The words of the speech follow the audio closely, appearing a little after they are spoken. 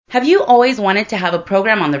Have you always wanted to have a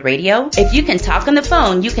program on the radio? If you can talk on the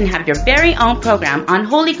phone, you can have your very own program on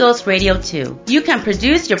Holy Ghost Radio too. You can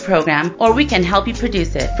produce your program, or we can help you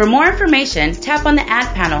produce it. For more information, tap on the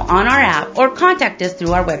ad panel on our app or contact us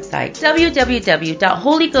through our website,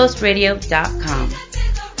 www.holyghostradio.com.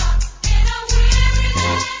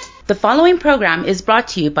 The following program is brought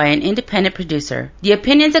to you by an independent producer. The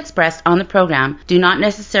opinions expressed on the program do not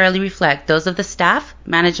necessarily reflect those of the staff,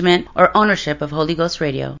 management, or ownership of Holy Ghost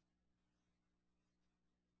Radio.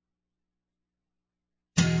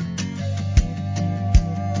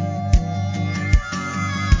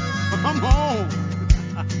 Come on.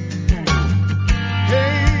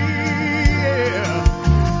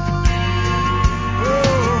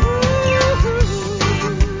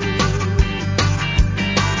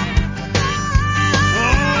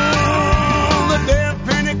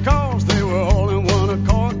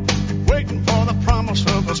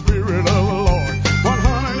 Of the Spirit of the Lord,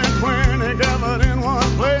 120 gathered in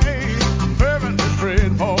one place, fervently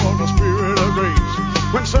prayed for the Spirit of grace.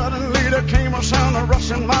 When suddenly there came a sound of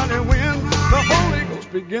rushing mighty wind, the Holy Ghost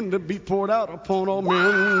began to be poured out upon all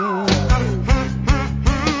men.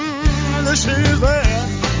 This is that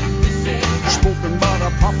spoken by the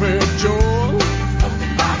prophet Joel.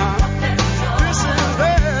 This is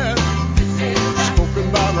that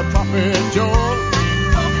spoken by the prophet Joel.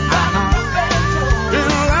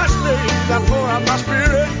 I pour out my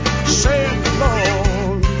Spirit, saith the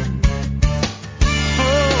Lord. Oh,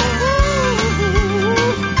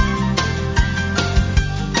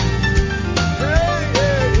 yeah,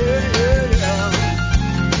 yeah, yeah, yeah, yeah.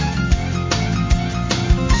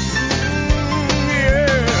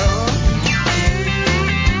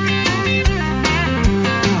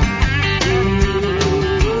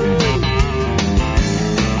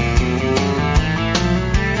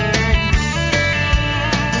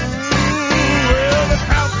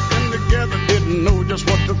 Just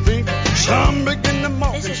what to think. Some begin to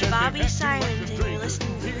mock. This is Bobby Simons, and you're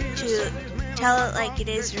listening to Tell It Like It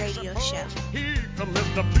Is radio show. Here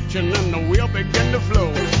commenced the preaching, and the wheel began to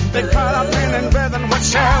flow. They cried out, men and brethren, what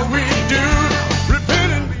shall we do?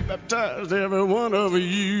 Repent and be baptized, every one of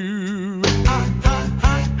you. This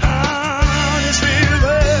is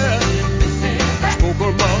that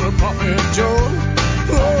spoken by the prophet Joel.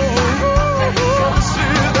 This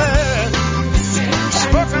is that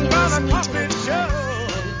spoken by the prophet Joel.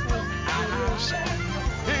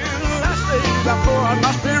 I pour out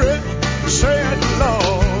my Spirit, saith the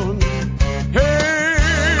Lord. Hey,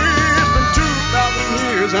 it's been 2,000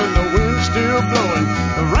 years and the wind's still blowing,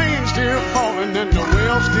 the rain's still falling and the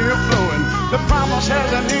well's still flowing. The promise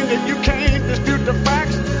hasn't ended, you can't dispute the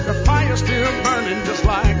facts. The fire's still burning just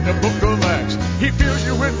like the book of Acts. He fills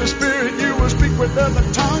you with the Spirit, you will speak with other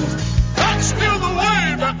tongues. That's still the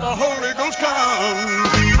way that the Holy Ghost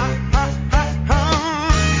comes.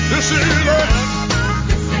 This is it.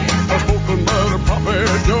 Spoken by the prophet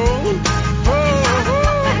Joel.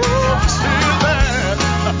 This is that.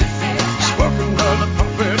 Spoken by the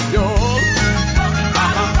prophet Joel.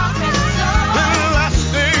 In the last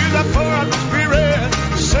days I pour out my Spirit,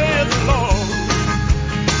 saith the Lord.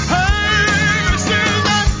 Hey, this is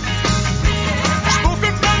that.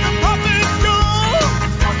 Spoken by the prophet Joel.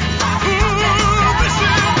 This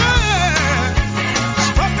is that.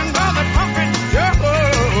 Spoken by the prophet Joel.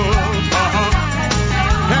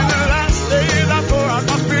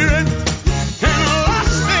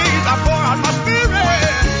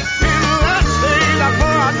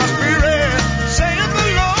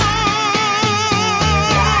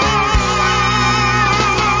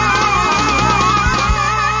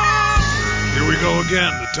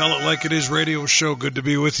 Again, the Tell It Like It Is radio show. Good to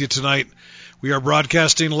be with you tonight. We are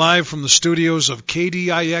broadcasting live from the studios of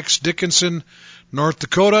KDIX Dickinson, North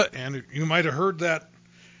Dakota, and you might have heard that.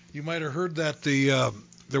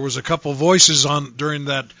 There was a couple voices on during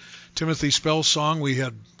that Timothy Spell song.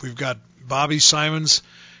 We've got Bobby Simons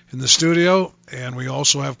in the studio, and we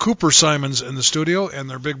also have Cooper Simons in the studio, and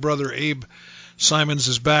their big brother Abe Simons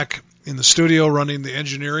is back in the studio running the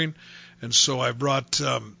engineering, and so I brought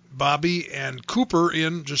Bobby and Cooper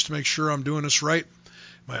in just to make sure I'm doing this right.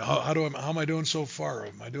 How am I doing so far?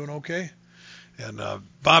 Am I doing okay? And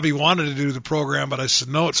Bobby wanted to do the program, but I said,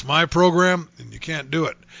 no, it's my program, and you can't do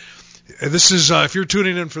it. This is, if you're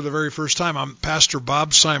tuning in for the very first time, I'm Pastor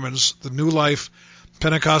Bob Simons, the New Life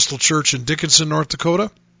Pentecostal Church in Dickinson, North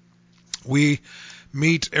Dakota. We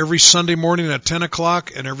meet every Sunday morning at 10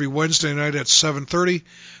 o'clock and every Wednesday night at 7:30.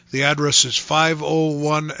 The address is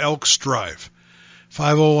 501 Elks Drive.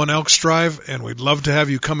 501 Elks Drive, and we'd love to have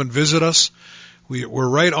you come and visit us. We're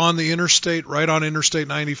right on the interstate, right on Interstate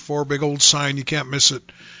 94, big old sign, you can't miss it.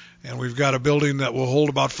 And we've got a building that will hold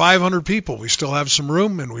about 500 people. We still have some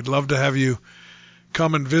room, and we'd love to have you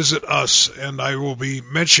come and visit us. And I will be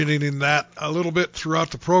mentioning that a little bit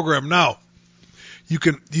throughout the program. Now, you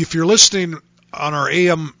can, if you're listening on our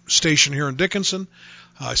AM station here in Dickinson,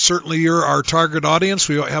 certainly you're our target audience.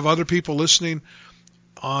 We have other people listening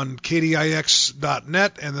on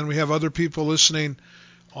KDIX.net, and then we have other people listening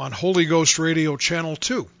on Holy Ghost Radio Channel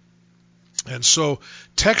 2. And so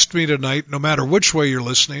text me tonight, no matter which way you're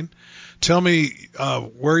listening. Tell me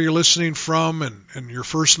where you're listening from and your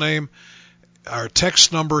first name. Our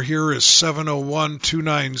text number here is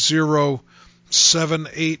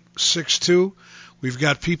 701-290-7862. We've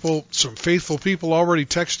got people, some faithful people already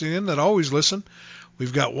texting in that always listen.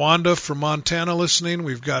 We've got Wanda from Montana listening.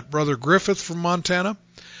 We've got Brother Griffith from Montana.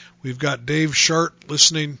 We've got Dave Shart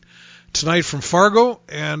listening tonight from Fargo.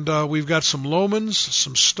 And we've got some Lomans,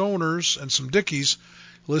 some Stoners, and some Dickies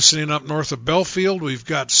listening up north of Belfield. We've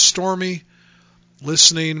got Stormy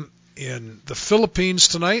listening in the Philippines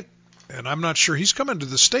tonight. And I'm not sure. He's coming to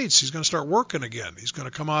the States. He's going to start working again. He's going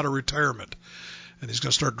to come out of retirement. And he's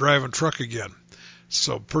going to start driving truck again.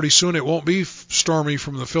 So pretty soon it won't be Stormy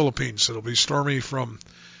from the Philippines. It'll be Stormy from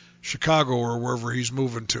Chicago or wherever he's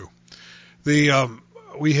moving to.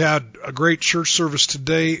 We had a great church service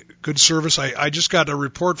today, good service. I just got a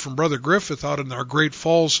report from Brother Griffith out in our Great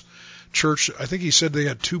Falls church. I think he said they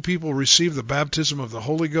had 2 people receive the baptism of the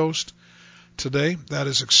Holy Ghost today. That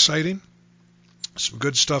is exciting. Some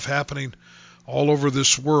good stuff happening all over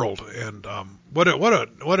this world. And what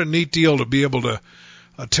a neat deal to be able to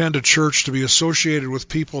attend a church, to be associated with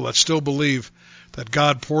people that still believe that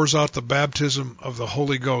God pours out the baptism of the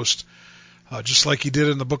Holy Ghost, just like he did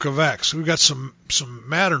in the book of Acts. We've got some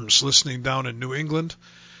Matterns listening down in New England,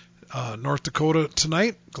 North Dakota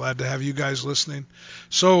tonight. Glad to have you guys listening.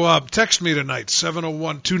 So text me tonight,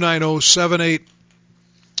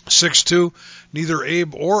 701-290-7862. Neither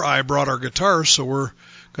Abe or I brought our guitars, so we're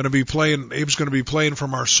going to be playing. Abe's going to be playing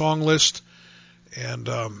from our song list, and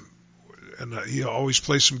he always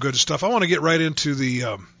plays some good stuff. I want to get right into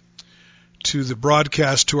the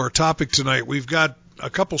broadcast, to our topic tonight. We've got a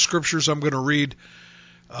couple scriptures I'm going to read,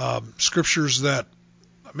 scriptures that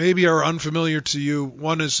maybe are unfamiliar to you.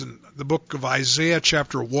 One is in the book of Isaiah,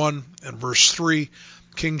 chapter 1 and verse 3,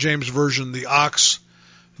 King James Version. The ox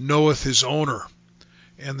knoweth his owner,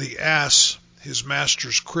 and the ass his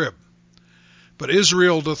master's crib. But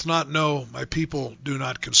Israel doth not know, my people do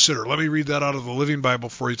not consider. Let me read that out of the Living Bible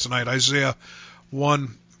for you tonight. Isaiah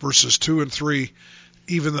 1, verses 2 and 3.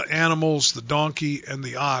 Even the animals, the donkey, and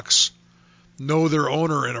the ox know their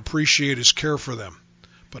owner and appreciate his care for them.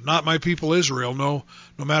 But not my people Israel. No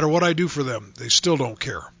matter what I do for them, they still don't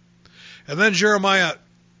care. And then Jeremiah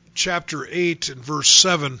chapter 8 and verse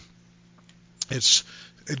 7.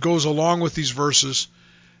 It goes along with these verses,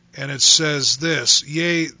 and it says this: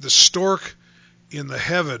 Yea, the stork in the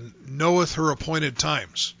heaven knoweth her appointed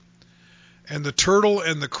times, and the turtle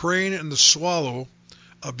and the crane and the swallow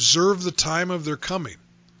observe the time of their coming.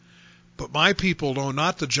 But my people know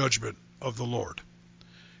not the judgment of the Lord.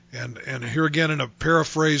 And here again in a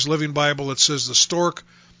paraphrased Living Bible, it says the stork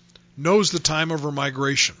knows the time of her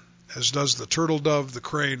migration, as does the turtle dove, the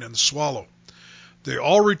crane, and the swallow. They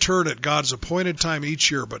all return at God's appointed time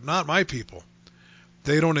each year, but not my people.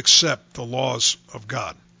 They don't accept the laws of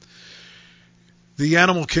God. The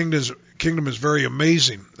animal kingdom is very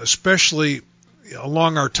amazing, especially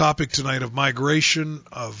along our topic tonight of migration,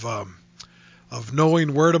 of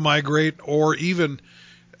knowing where to migrate, or even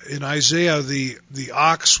in Isaiah, the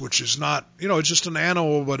ox, which is not, it's just an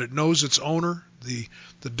animal, but it knows its owner. The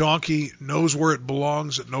donkey knows where it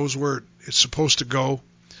belongs. It knows where it's supposed to go.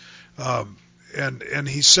 And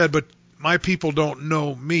he said, but my people don't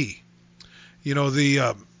know me.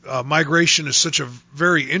 The migration is such a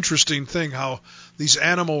very interesting thing, how these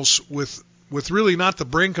animals with really not the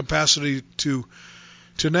brain capacity to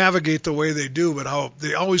navigate the way they do, but how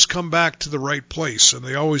they always come back to the right place, and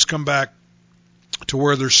they always come back to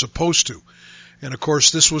where they're supposed to. And of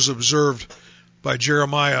course, this was observed by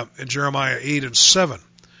Jeremiah in Jeremiah 8 and 7,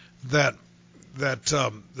 that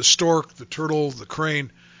the stork, the turtle, the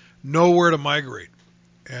crane know where to migrate,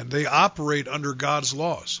 and they operate under God's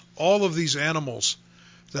laws. All of these animals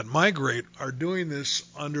that migrate are doing this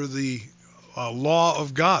under the law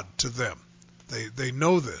of God to them. They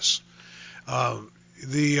know this.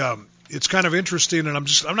 It's kind of interesting, and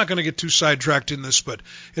I'm not going to get too sidetracked in this, but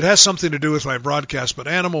it has something to do with my broadcast. But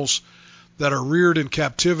animals that are reared in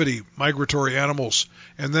captivity, migratory animals,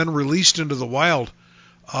 and then released into the wild,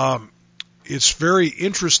 it's very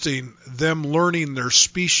interesting them learning their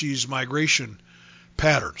species migration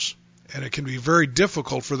patterns, and it can be very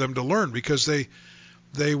difficult for them to learn because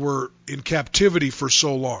they were in captivity for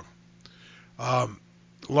so long.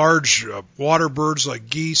 Large water birds like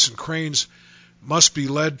geese and cranes must be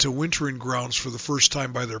led to wintering grounds for the first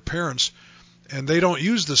time by their parents, and they don't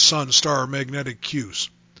use the sun, star, or magnetic cues.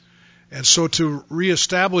 And so to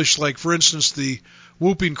reestablish, like for instance, the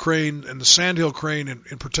whooping crane and the sandhill crane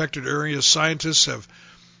in protected areas, scientists have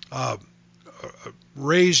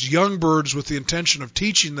raised young birds with the intention of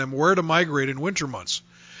teaching them where to migrate in winter months.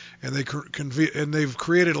 And they've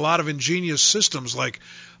created a lot of ingenious systems, like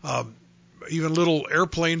even little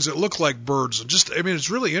airplanes that look like birds. And it's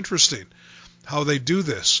really interesting how they do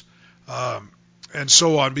this, and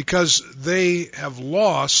so on, because they have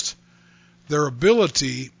lost their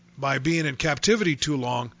ability by being in captivity too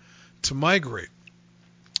long to migrate.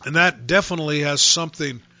 And that definitely has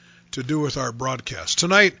something to do with our broadcast.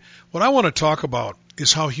 Tonight, what I want to talk about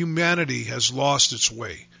is how humanity has lost its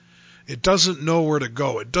way. It doesn't know where to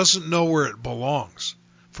go. It doesn't know where it belongs.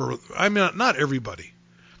 Not everybody,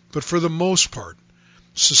 but for the most part,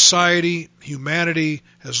 society, humanity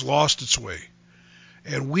has lost its way.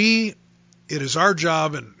 And it is our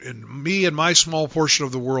job, and me and my small portion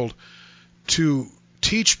of the world, to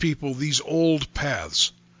teach people these old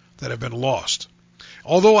paths that have been lost.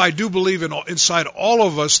 Although I do believe inside all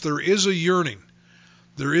of us there is a yearning.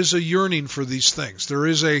 There is a yearning for these things. There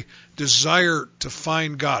is a desire to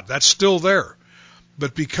find God. That's still there.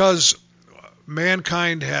 But because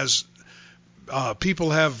mankind people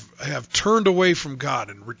have turned away from God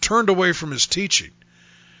and returned away from His teaching,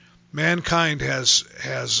 mankind has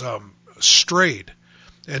strayed.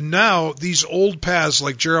 And now these old paths,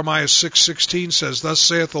 like Jeremiah 6:16 says, "Thus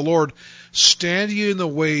saith the Lord, stand ye in the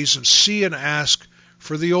ways and see and ask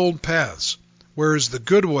for the old paths, where is the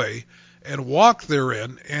good way, and walk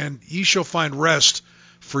therein, and ye shall find rest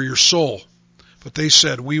for your soul." But they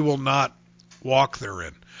said, "We will not walk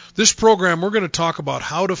therein." This program, we're going to talk about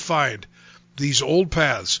how to find these old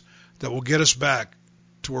paths that will get us back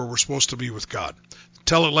to where we're supposed to be with God.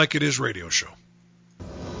 Tell It Like It Is radio show.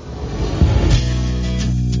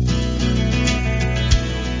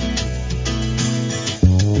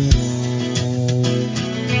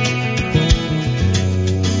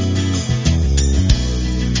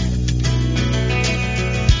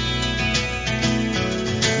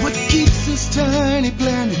 What keeps this tiny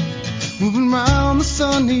planet moving round the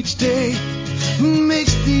sun each day? Who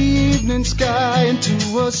makes the evening sky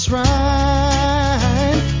into a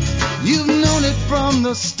shrine? You've known it from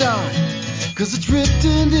the start, 'cause it's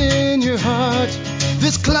written in your heart.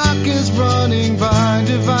 This clock is running by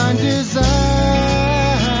divine design.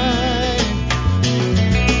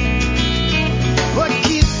 What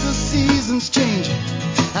keeps the seasons changing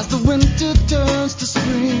as the winter turns to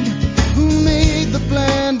spring? Who made the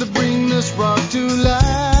plan to bring this rock to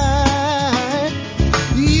life?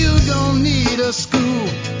 You don't need a school,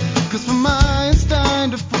 'cause from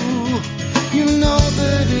Einstein to Fool, you know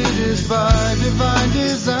that it is by divine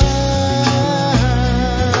design.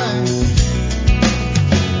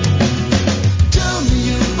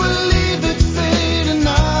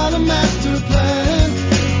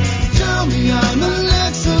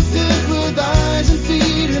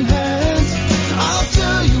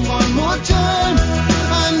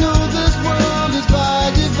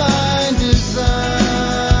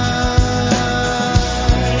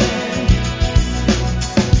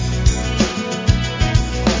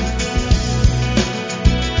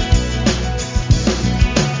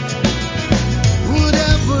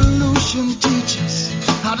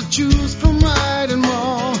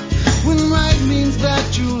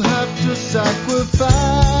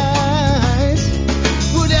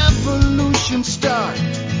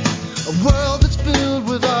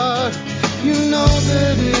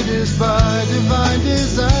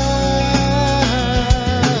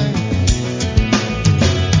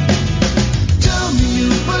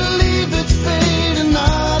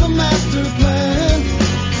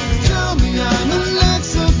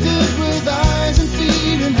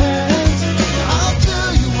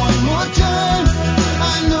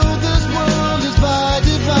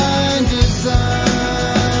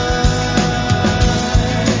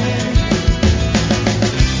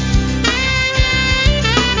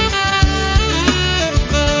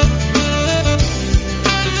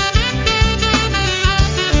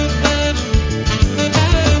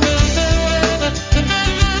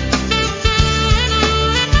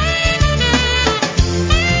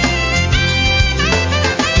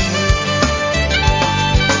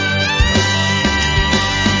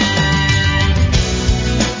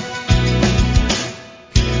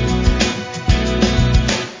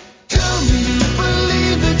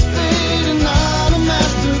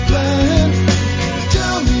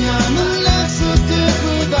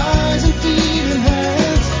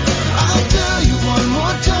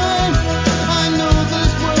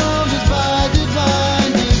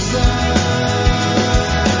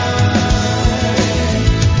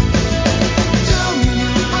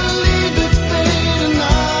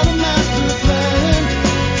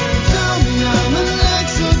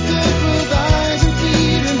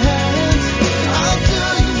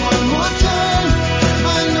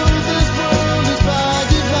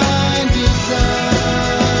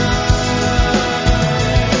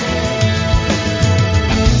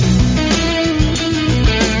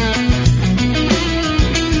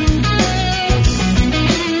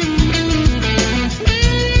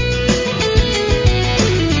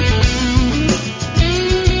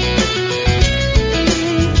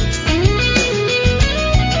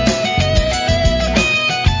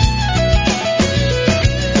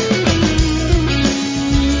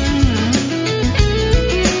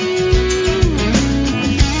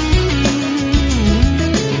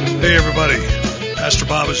 Hey everybody, Pastor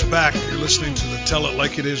Bob is back. You're listening to the Tell It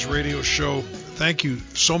Like It Is radio show. Thank you.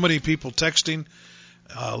 So many people texting,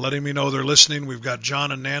 letting me know they're listening. We've got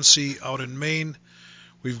John and Nancy out in Maine.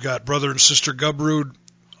 We've got Brother and Sister Gubrud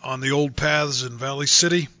on the old paths in Valley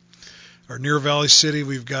City, or near Valley City.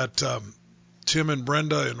 We've got Tim and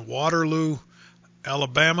Brenda in Waterloo,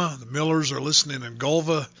 Alabama. The Millers are listening in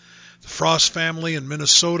Gulva. The Frost family in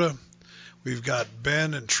Minnesota. We've got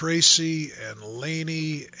Ben and Tracy and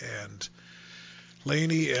Laney and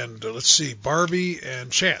let's see, Barbie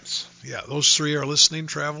and Chance. Yeah, those three are listening,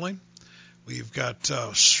 traveling. We've got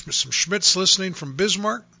some Schmitz listening from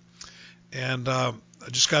Bismarck. And I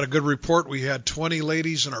just got a good report. We had 20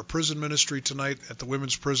 ladies in our prison ministry tonight at the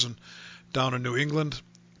women's prison down in New England.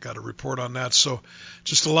 Got a report on that. So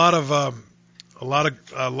just a lot of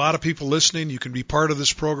people listening. You can be part of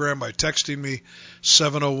this program by texting me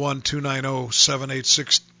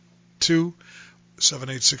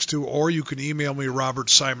 701-290-7862, or you can email me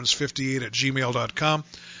robertsimons58@gmail.com.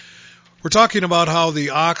 We're talking about how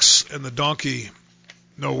the ox and the donkey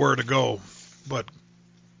know where to go, but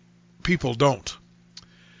people don't.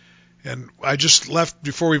 And I just left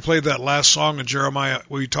before we played that last song in Jeremiah.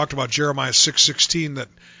 We talked about Jeremiah 6:16, that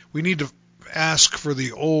we need to ask for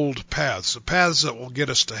the old paths, the paths that will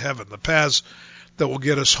get us to heaven, the paths that will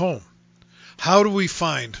get us home. How do we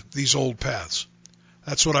find these old paths?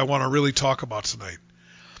 That's what I want to really talk about tonight.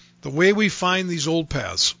 The way we find these old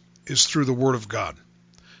paths is through the Word of God.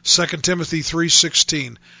 2 Timothy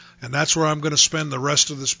 3:16, and that's where I'm going to spend the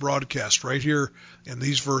rest of this broadcast, right here in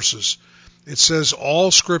these verses. It says,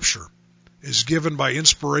 all Scripture is given by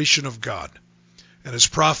inspiration of God and is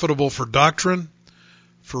profitable for doctrine,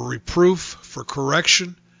 for reproof, for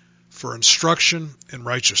correction, for instruction in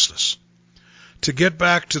righteousness. To get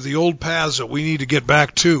back to the old paths that we need to get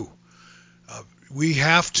back to, we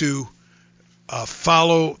have to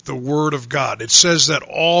follow the Word of God. It says that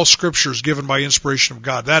all Scripture is given by inspiration of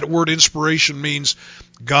God. That word inspiration means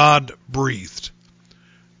God breathed.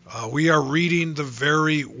 We are reading the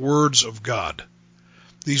very words of God.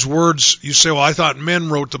 These words, you say, well, I thought men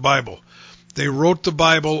wrote the Bible. They wrote the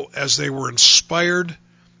Bible as they were inspired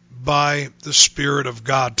by the Spirit of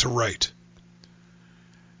God to write.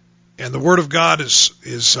 And the Word of God is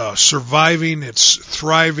surviving, it's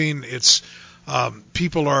thriving, it's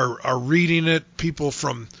people are reading it, people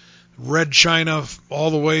from Red China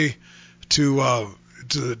all the way to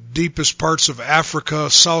the deepest parts of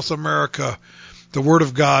Africa, South America. The Word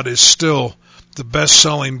of God is still the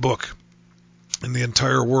best-selling book in the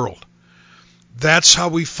entire world. That's how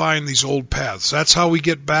we find these old paths. That's how we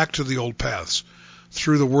get back to the old paths,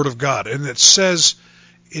 through the Word of God. And it says,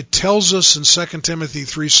 it tells us in 2 Timothy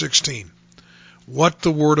 3:16 what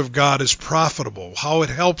the Word of God is profitable, how it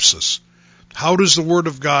helps us. How does the Word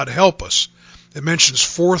of God help us? It mentions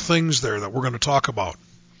 4 things there that we're going to talk about.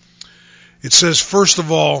 It says, first of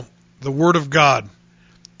all, the Word of God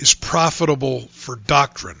is profitable for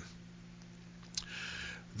doctrine.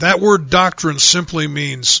 That word doctrine simply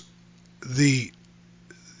means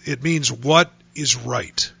it means what is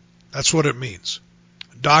right. That's what it means.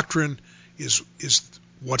 Doctrine is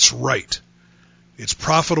what's right. It's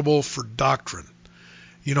profitable for doctrine.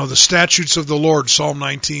 You know, the statutes of the Lord, Psalm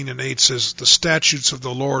 19:8 says, the statutes of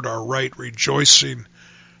the Lord are right, rejoicing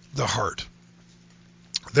the heart.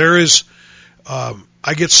 There is,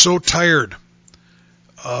 I get so tired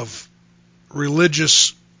of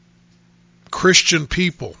religious Christian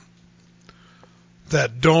people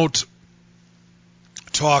that don't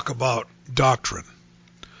talk about doctrine.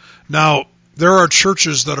 Now, there are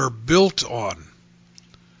churches that are built on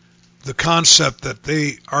the concept that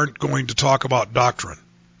they aren't going to talk about doctrine.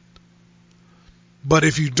 But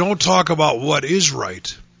if you don't talk about what is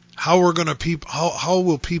right, how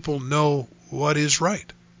will people know what is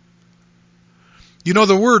right? You know,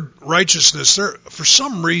 the word righteousness, for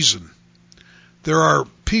some reason, there are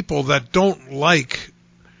people that don't like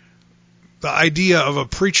the idea of a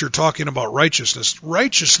preacher talking about righteousness.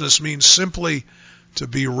 Righteousness means simply to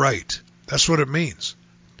be right. That's what it means.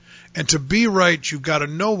 And to be right, you've got to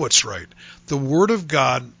know what's right. The Word of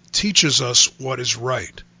God teaches us what is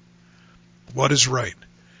right. What is right.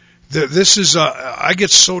 This is, I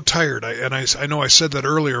get so tired, and I know I said that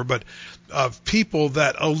earlier, but of people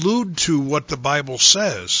that allude to what the Bible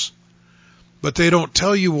says, but they don't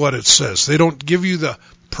tell you what it says. They don't give you the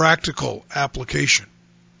practical application.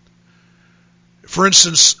 For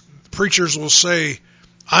instance, preachers will say,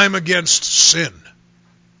 I'm against sin.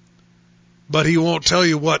 But he won't tell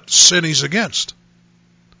you what sin he's against.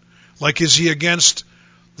 Like, is he against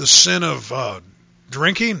the sin of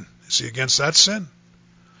drinking? Is he against that sin?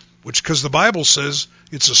 Because the Bible says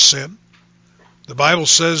it's a sin. The Bible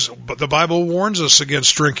says, but the Bible warns us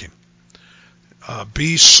against drinking.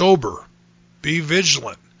 Be sober. Be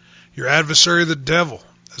vigilant. Your adversary, the devil,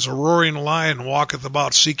 as a roaring lion, walketh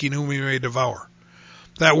about seeking whom he may devour.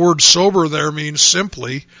 That word sober there means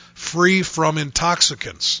simply free from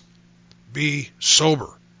intoxicants. Be sober.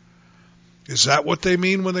 Is that what they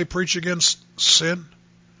mean when they preach against sin?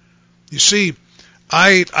 You see,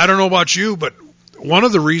 I don't know about you, but one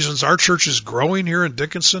of the reasons our church is growing here in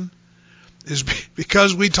Dickinson is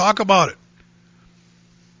because we talk about it.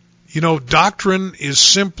 You know, doctrine is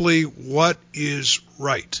simply what is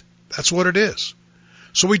right. That's what it is.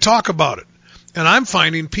 So we talk about it. And I'm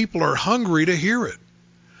finding people are hungry to hear it.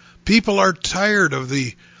 People are tired of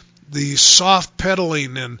the soft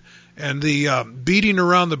pedaling and the beating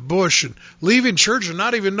around the bush and leaving church and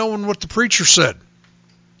not even knowing what the preacher said.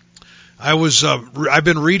 I've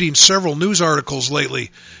been reading several news articles lately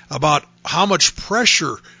about how much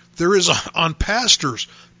pressure there is on pastors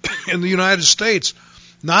in the United States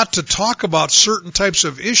not to talk about certain types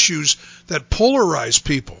of issues that polarize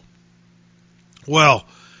people. Well,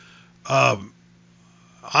 I'm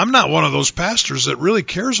not one of those pastors that really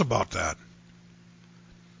cares about that,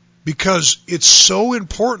 because it's so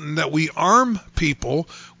important that we arm people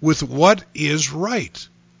with what is right.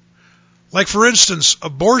 Like, for instance,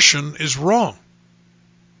 abortion is wrong.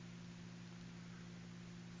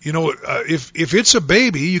 You know, if it's a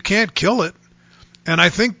baby, you can't kill it. And I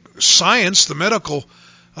think science, the medical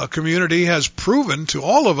community, has proven to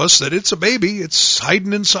all of us that it's a baby. It's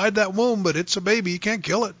hiding inside that womb, but it's a baby. You can't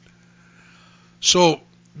kill it. So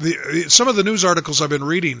some of the news articles I've been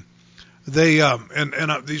reading, they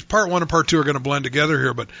these part 1 and part 2 are going to blend together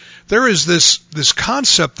here, but there is this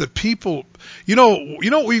concept that people, you know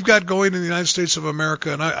what we've got going in the United States of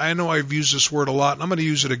America, and I know I've used this word a lot, and I'm going to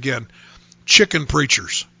use it again: chicken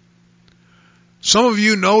preachers. Some of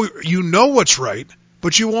you know what's right,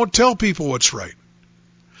 but you won't tell people what's right.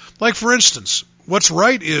 Like, for instance, what's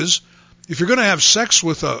right is, if you're going to have sex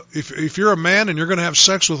with if you're a man and you're going to have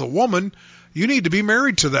sex with a woman, you need to be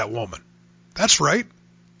married to that woman. That's right.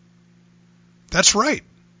 That's right.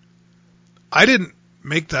 I didn't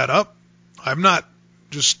make that up. I'm not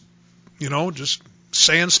just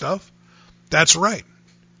saying stuff. That's right.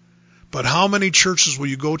 But how many churches will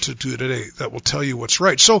you go to today that will tell you what's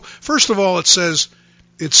right? So, first of all, it says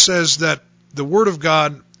that the Word of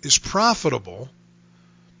God is profitable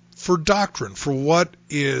for doctrine, for what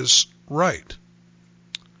is right.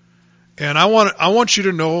 And I want you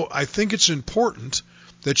to know, I think it's important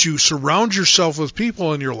that you surround yourself with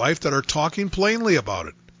people in your life that are talking plainly about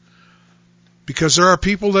it. Because there are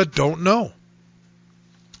people that don't know.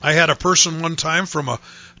 I had a person one time from a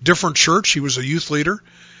different church. He was a youth leader.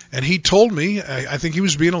 And he told me, I think he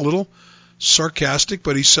was being a little sarcastic,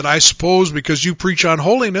 but he said, I suppose because you preach on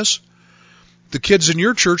holiness, the kids in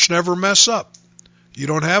your church never mess up. You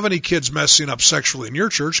don't have any kids messing up sexually in your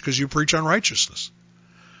church because you preach on righteousness.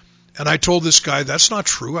 And I told this guy, that's not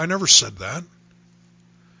true. I never said that.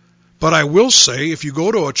 But I will say, if you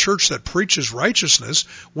go to a church that preaches righteousness,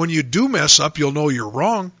 when you do mess up, you'll know you're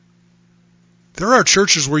wrong. There are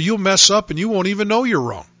churches where you'll mess up and you won't even know you're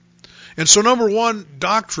wrong. And so, number one,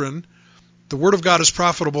 doctrine, the Word of God is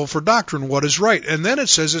profitable for doctrine, what is right. And then it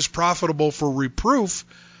says it's profitable for reproof.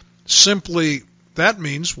 Simply, that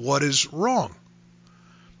means what is wrong.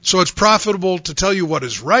 So it's profitable to tell you what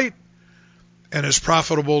is right, and it's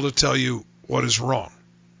profitable to tell you what is wrong.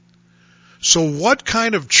 So what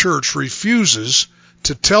kind of church refuses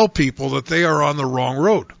to tell people that they are on the wrong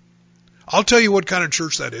road? I'll tell you what kind of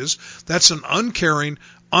church that is. That's an uncaring,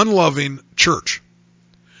 unloving church.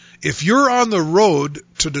 If you're on the road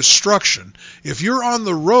to destruction, if you're on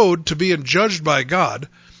the road to being judged by God,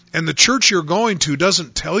 and the church you're going to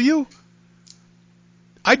doesn't tell you,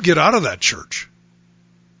 I'd get out of that church.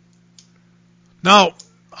 Now,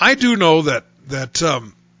 I do know that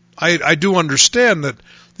I do understand that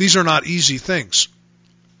these are not easy things.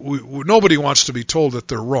 Nobody wants to be told that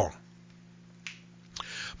they're wrong.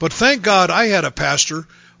 But thank God I had a pastor.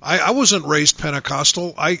 I wasn't raised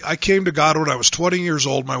Pentecostal. I came to God when I was 20 years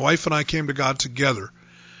old. My wife and I came to God together.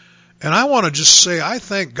 And I want to just say I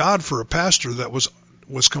thank God for a pastor that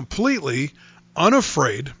was completely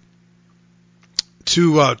unafraid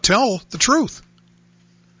to tell the truth.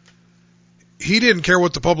 He didn't care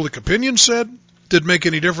what the public opinion said. Didn't make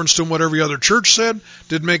any difference to him what every other church said.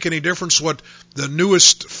 Didn't make any difference what the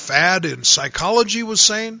newest fad in psychology was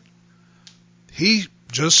saying. He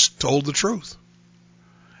just told the truth.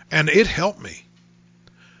 And it helped me.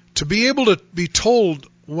 To be able to be told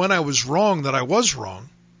when I was wrong that I was wrong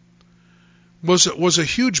was a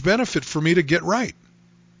huge benefit for me to get right.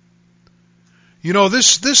 You know,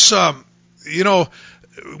 this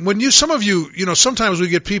when some of you, sometimes we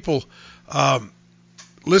get people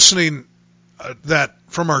listening that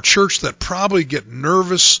from our church that probably get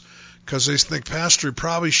nervous because they think, Pastor, he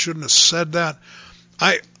probably shouldn't have said that.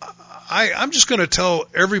 I'm just going to tell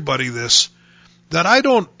everybody this, that I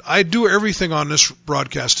do everything on this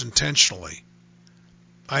broadcast intentionally.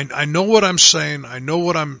 I know what I'm saying. I know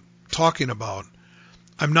what I'm talking about.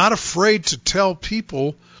 I'm not afraid to tell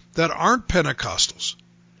people that aren't Pentecostals.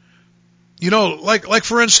 Like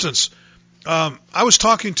for instance, I was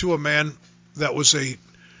talking to a man that was he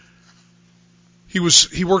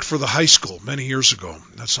worked for the high school many years ago.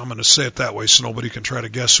 I'm going to say it that way so nobody can try to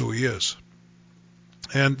guess who he is.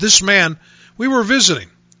 And this man, we were visiting,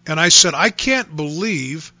 and I said, I can't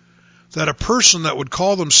believe that a person that would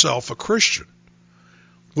call themselves a Christian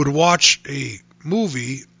would watch a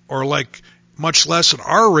movie, or much less an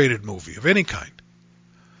R-rated movie of any kind.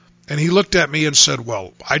 And he looked at me and said,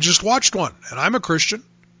 well, I just watched one, and I'm a Christian.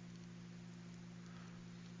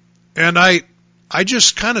 And I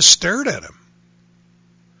just kind of stared at him.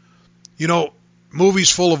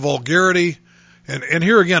 Movies full of vulgarity. And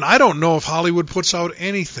here again, I don't know if Hollywood puts out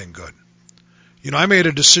anything good. I made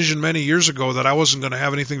a decision many years ago that I wasn't going to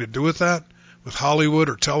have anything to do with that, with Hollywood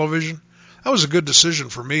or television. That was a good decision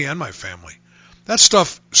for me and my family. That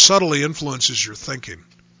stuff subtly influences your thinking.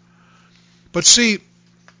 But see,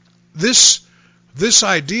 this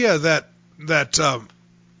idea that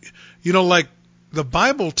like the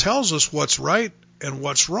Bible tells us what's right and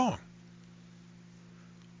what's wrong.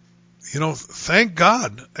 Thank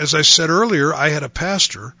God, as I said earlier, I had a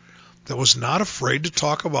pastor that was not afraid to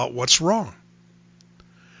talk about what's wrong.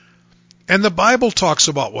 And the Bible talks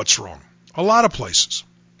about what's wrong a lot of places.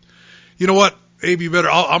 You know what, Abe, you better.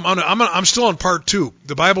 I'm still on part 2.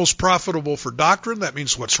 The Bible's profitable for doctrine. That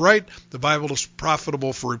means what's right. The Bible is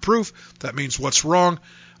profitable for reproof. That means what's wrong.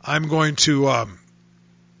 I'm going to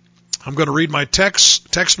read my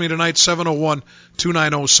text. Text me tonight,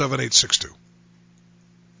 701-290-7862.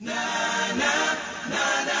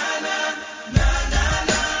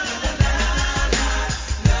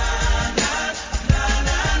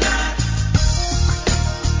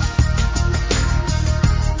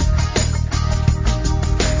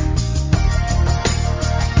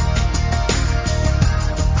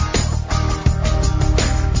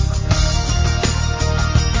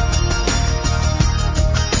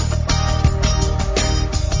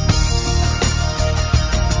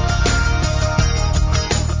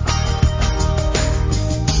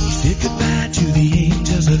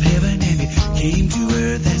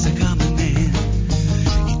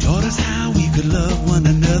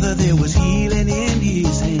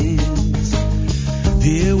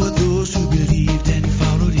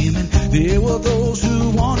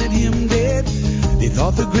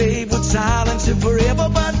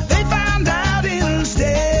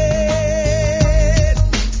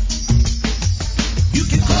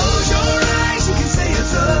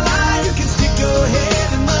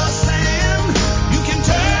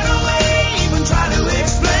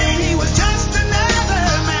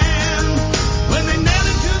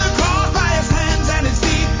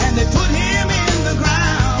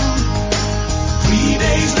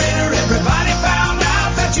 Everybody found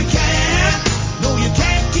out that you can't, no, you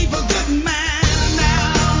can't keep a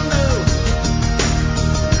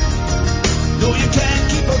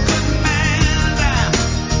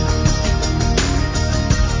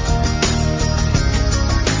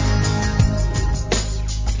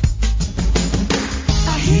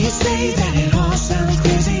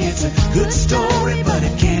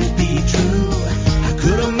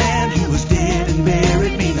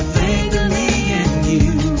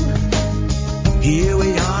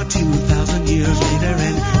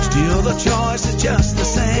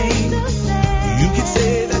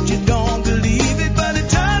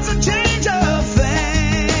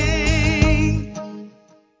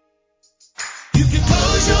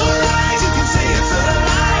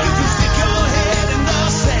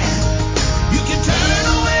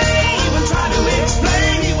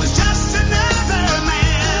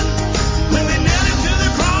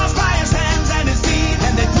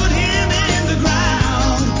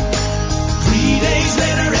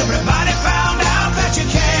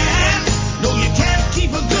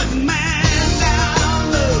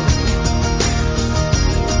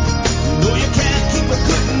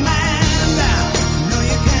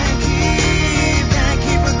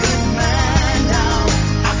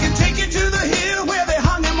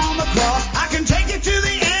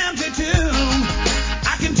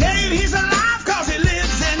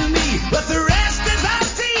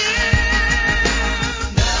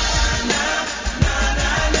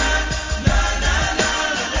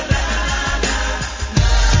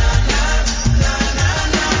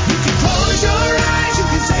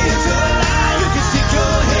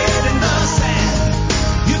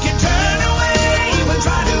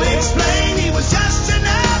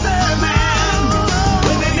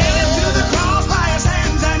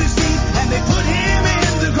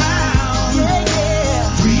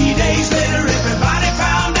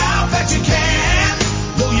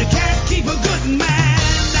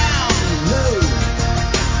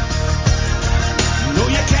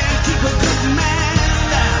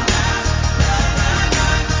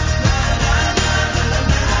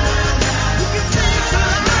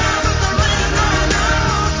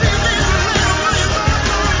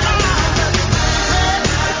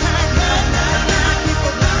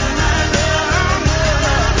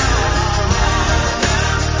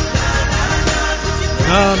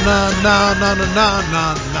Na.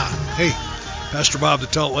 Hey, Pastor Bob, to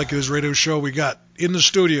Tell It Like It Is radio show. We got in the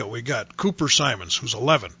studio, we got Cooper Simons, who's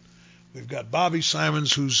 11. We've got Bobby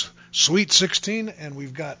Simons, who's sweet 16, and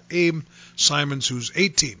we've got Abe Simons, who's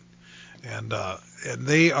 18. And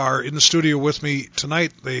they are in the studio with me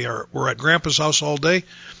tonight. We're at Grandpa's house all day,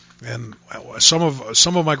 and some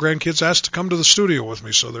of my grandkids asked to come to the studio with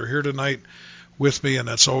me, so they're here tonight with me, and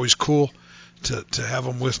that's always cool to have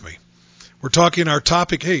them with me. We're talking our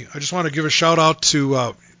topic. Hey, I just want to give a shout out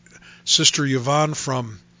to Sister Yvonne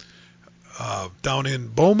from down in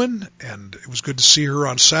Bowman, and it was good to see her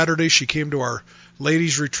on Saturday. She came to our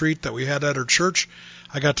ladies' retreat that we had at her church.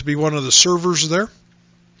 I got to be one of the servers there,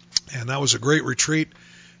 and that was a great retreat.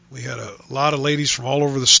 We had a lot of ladies from all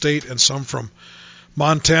over the state and some from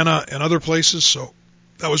Montana and other places, so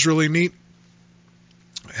that was really neat.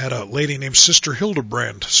 I had a lady named Sister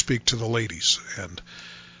Hildebrand speak to the ladies, and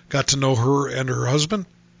got to know her and her husband.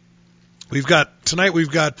 Tonight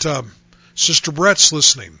we've got Sister Brett's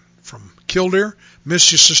listening from Killdeer.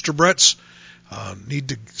 Miss you, Sister Brett's. Need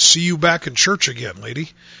to see you back in church again, lady.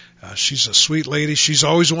 She's a sweet lady. She's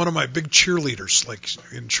always one of my big cheerleaders. Like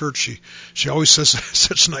in church, she always says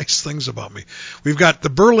such nice things about me. We've got the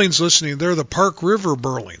Burlings listening. They're the Park River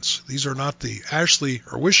Burlings. These are not the Ashley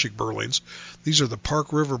or Wishick Burlings. These are the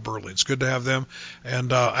Park River Burlings. Good to have them.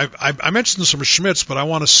 And I mentioned some Schmidts, but I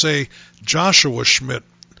want to say Joshua Schmidt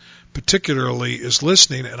particularly is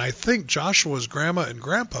listening, and I think Joshua's grandma and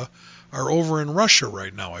grandpa are over in Russia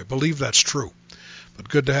right now. I believe that's true. But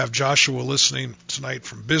good to have Joshua listening tonight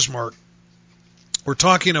from Bismarck. We're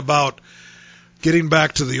talking about getting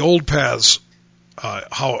back to the old paths,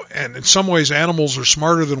 and in some ways animals are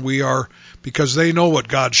smarter than we are because they know what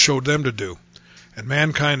God showed them to do. And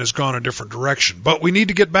mankind has gone a different direction. But we need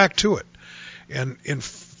to get back to it. And in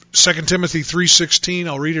 2 Timothy 3:16,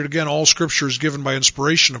 I'll read it again. All Scripture is given by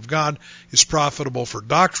inspiration of God, is profitable for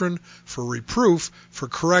doctrine, for reproof, for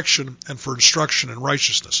correction, and for instruction in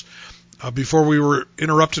righteousness. Before we were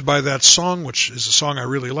interrupted by that song, which is a song I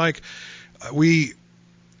really like, we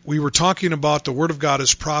were talking about the Word of God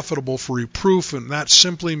is profitable for reproof, and that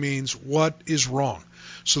simply means what is wrong.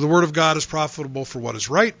 So the Word of God is profitable for what is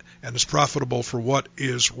right, and is profitable for what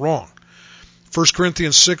is wrong. 1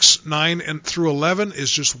 Corinthians 6:9 and through 11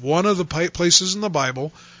 is just one of the places in the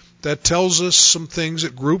Bible that tells us some things,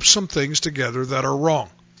 it groups some things together that are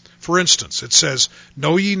wrong. For instance, it says,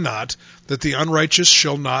 "Know ye not that the unrighteous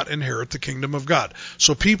shall not inherit the kingdom of God?"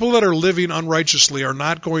 So people that are living unrighteously are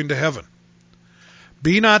not going to heaven.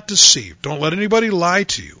 "Be not deceived." Don't let anybody lie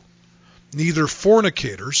to you. "Neither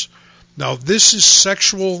fornicators." Now, this is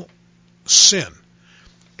sexual sin.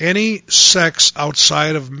 Any sex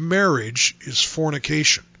outside of marriage is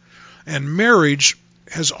fornication. And marriage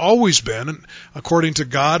has always been, according to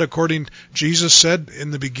God, Jesus said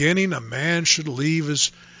in the beginning, a man should leave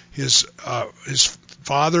his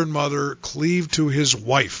father and mother, cleave to his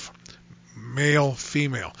wife, male,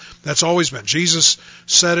 female. That's always been. Jesus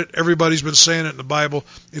said it. Everybody's been saying it in the Bible.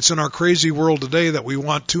 It's in our crazy world today that we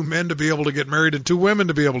want two men to be able to get married and two women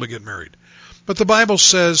to be able to get married. But the Bible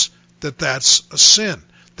says that that's a sin.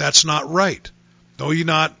 That's not right. Know ye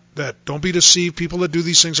not that, don't be deceived, people that do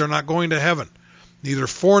these things are not going to heaven. Neither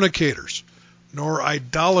fornicators, nor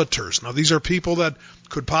idolaters. Now, these are people that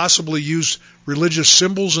could possibly use religious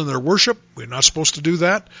symbols in their worship. We're not supposed to do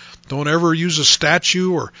that. Don't ever use a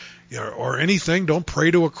statue or anything. Don't pray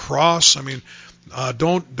to a cross. I mean,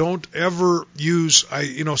 don't ever use.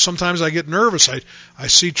 Sometimes I get nervous. I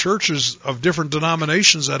see churches of different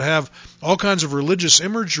denominations that have all kinds of religious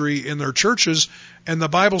imagery in their churches, and the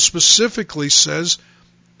Bible specifically says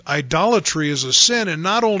idolatry is a sin, and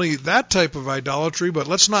not only that type of idolatry, but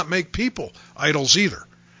let's not make people idols either.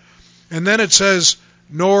 And then it says,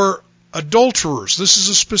 nor adulterers. This is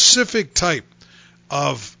a specific type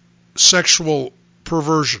of sexual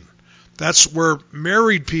perversion. That's where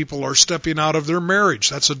married people are stepping out of their marriage.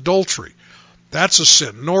 That's adultery. That's a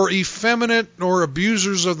sin. Nor effeminate, nor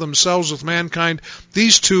abusers of themselves with mankind.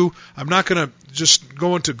 These two, I'm not going to just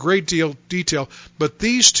go into great detail, but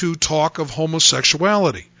these two talk of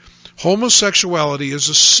homosexuality. Homosexuality is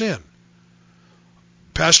a sin.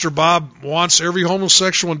 Pastor Bob wants every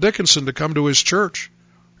homosexual in Dickinson to come to his church.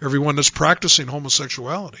 Everyone that's practicing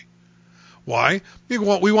homosexuality. Why? We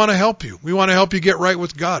want to help you. We want to help you get right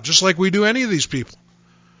with God, just like we do any of these people.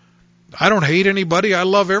 I don't hate anybody. I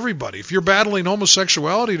love everybody. If you're battling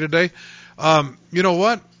homosexuality today, you know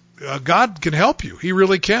what? God can help you. He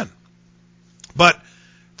really can. But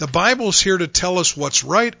the Bible's here to tell us what's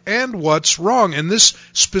right and what's wrong, and this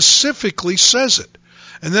specifically says it.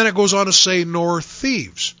 And then it goes on to say, nor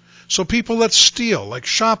thieves. So people that steal, like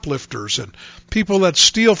shoplifters and people that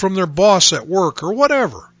steal from their boss at work or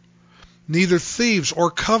whatever, neither thieves or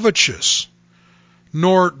covetous,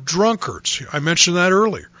 nor drunkards. I mentioned that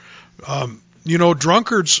earlier.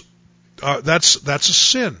 Drunkards, that's a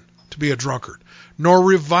sin to be a drunkard. Nor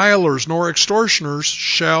revilers, nor extortioners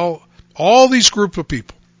shall, all these group of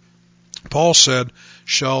people, Paul said,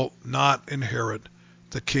 shall not inherit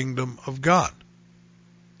the kingdom of God.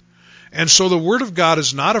 And so the Word of God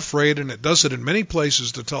is not afraid, and it does it in many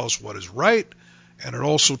places to tell us what is right, and it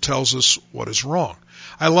also tells us what is wrong.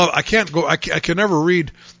 I can never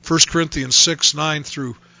read 1 Corinthians 6, 9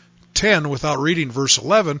 through 10 without reading verse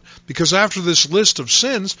 11, because after this list of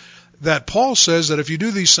sins that Paul says that if you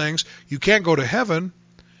do these things, you can't go to heaven,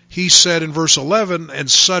 he said in verse 11,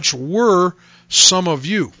 and such were some of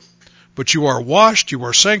you. But you are washed, you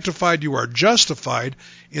are sanctified, you are justified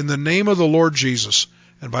in the name of the Lord Jesus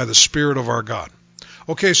and by the Spirit of our God.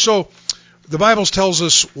 Okay, so the Bible tells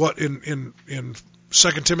us what in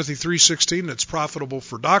 2 Timothy 3:16, it's profitable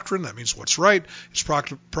for doctrine. That means what's right. It's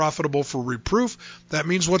profitable for reproof. That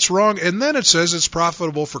means what's wrong. And then it says it's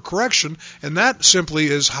profitable for correction, and that simply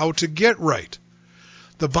is how to get right.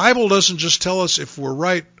 The Bible doesn't just tell us if we're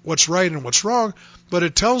right, what's right and what's wrong, but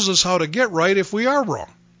it tells us how to get right if we are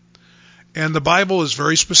wrong. And the Bible is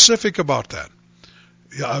very specific about that.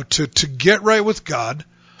 To get right with God,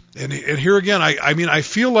 and here again, I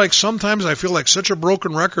feel like sometimes I feel like such a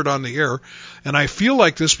broken record on the air, and I feel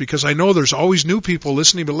like this because I know there's always new people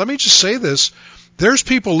listening, but let me just say this. There's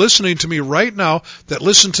people listening to me right now that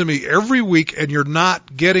listen to me every week, and you're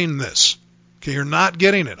not getting this. Okay, you're not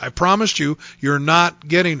getting it. I promised you, you're not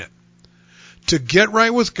getting it. To get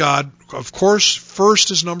right with God, of course,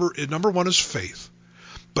 first is number one is faith.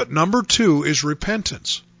 But number two is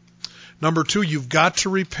repentance. Number two, you've got to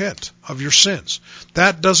repent of your sins.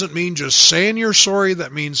 That doesn't mean just saying you're sorry.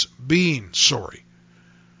 That means being sorry.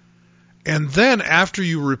 And then after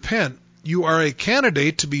you repent, you are a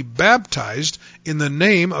candidate to be baptized in the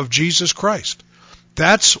name of Jesus Christ.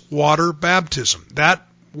 That's water baptism. That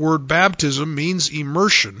word baptism means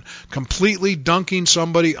immersion, completely dunking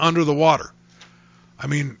somebody under the water. I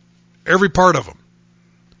mean, every part of them.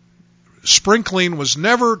 Sprinkling was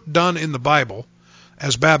never done in the Bible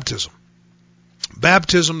as baptism.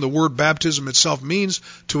 Baptism, the word baptism itself means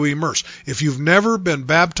to immerse. If you've never been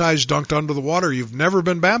baptized, dunked under the water, you've never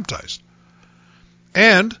been baptized.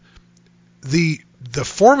 And the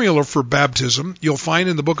formula for baptism you'll find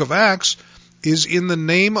in the book of Acts is in the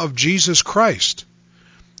name of Jesus Christ.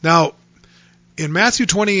 Now, in Matthew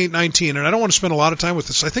 28:19, and I don't want to spend a lot of time with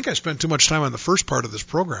this. I think I spent too much time on the first part of this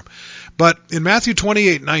program. But in Matthew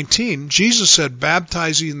 28:19, Jesus said,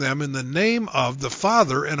 baptizing them in the name of the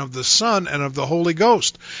Father and of the Son and of the Holy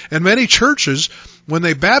Ghost. And many churches, when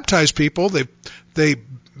they baptize people, they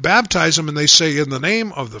baptize them and they say, in the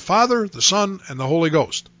name of the Father, the Son, and the Holy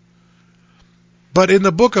Ghost. But in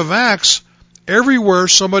the book of Acts, everywhere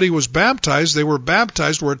somebody was baptized, they were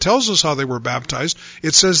baptized, where it tells us how they were baptized,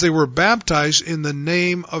 it says they were baptized in the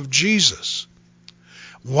name of Jesus.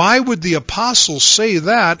 Why would the apostles say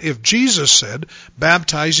that if Jesus said,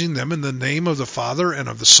 baptizing them in the name of the Father and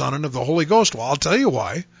of the Son and of the Holy Ghost? Well, I'll tell you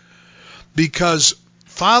why. Because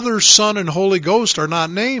Father, Son, and Holy Ghost are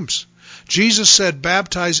not names. Jesus said,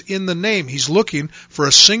 baptize in the name. He's looking for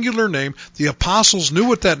a singular name. The apostles knew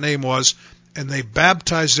what that name was, and they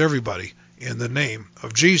baptized everybody in the name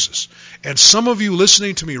of Jesus. And some of you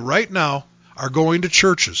listening to me right now are going to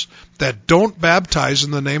churches that don't baptize in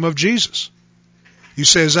the name of Jesus. You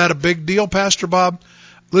say, is that a big deal, Pastor Bob?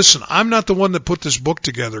 Listen, I'm not the one that put this book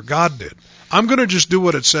together. God did. I'm going to just do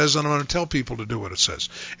what it says, and I'm going to tell people to do what it says.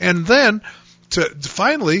 And then,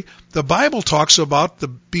 finally, the Bible talks about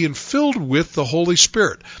being filled with the Holy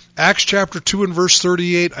Spirit. Acts chapter 2 and verse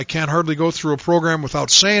 38, I can't hardly go through a program without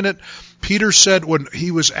saying it. Peter said when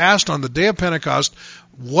he was asked on the day of Pentecost,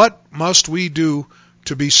 what must we do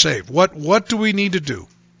to be saved? What do we need to do?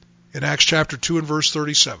 In Acts chapter 2 and verse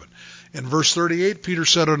 37. In verse 38, Peter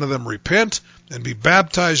said unto them, repent and be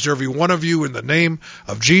baptized every one of you in the name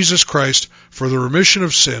of Jesus Christ for the remission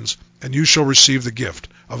of sins, and you shall receive the gift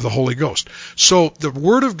of the Holy Ghost. So the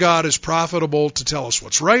Word of God is profitable to tell us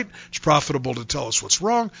what's right. It's profitable to tell us what's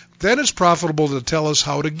wrong. Then it's profitable to tell us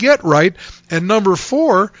how to get right. And number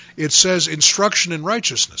 4, it says instruction in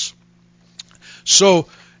righteousness. So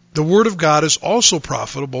the Word of God is also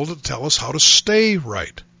profitable to tell us how to stay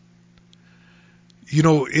right. You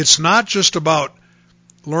know, it's not just about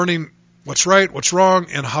learning what's right, what's wrong,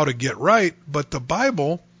 and how to get right, but the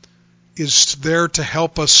Bible is there to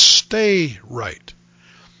help us stay right.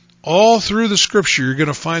 All through the Scripture, you're going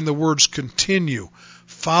to find the words continue,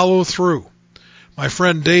 follow through. My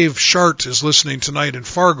friend Dave Shart is listening tonight in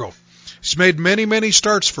Fargo. He's made many, many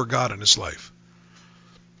starts for God in his life.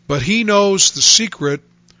 But he knows the secret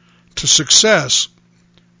to success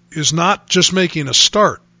is not just making a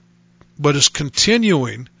start, but is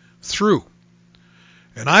continuing through.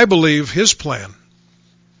 And I believe his plan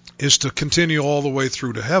is to continue all the way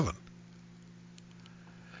through to heaven.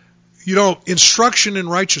 You know, instruction in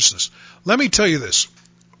righteousness. Let me tell you this.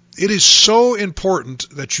 It is so important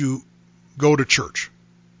that you go to church.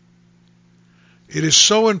 It is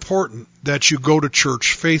so important that you go to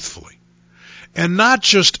church faithfully. And not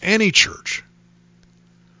just any church.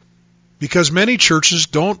 Because many churches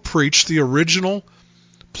don't preach the original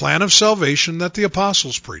plan of salvation that the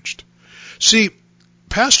apostles preached. See,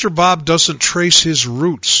 Pastor Bob doesn't trace his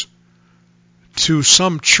roots to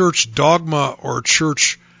some church dogma or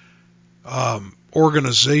church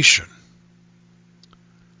organization.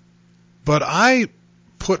 But I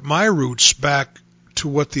put my roots back to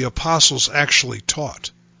what the apostles actually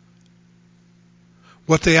taught.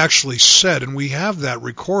 What they actually said, and we have that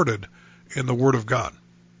recorded in the Word of God.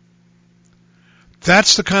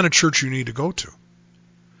 That's the kind of church you need to go to.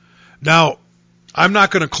 Now, I'm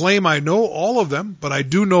not going to claim I know all of them, but I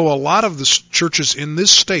do know a lot of the churches in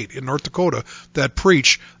this state, in North Dakota, that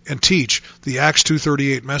preach and teach the Acts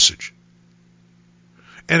 2:38 message.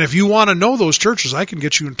 And if you want to know those churches, I can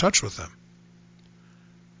get you in touch with them.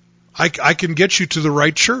 I can get you to the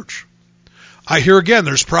right church. I hear again,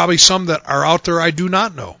 there's probably some that are out there I do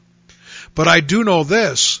not know. But I do know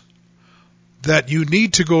this, that you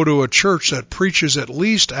need to go to a church that preaches at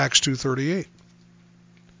least Acts 2:38.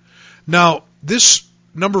 Now, this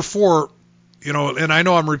number 4, you know, and I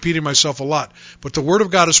know I'm repeating myself a lot, but the Word of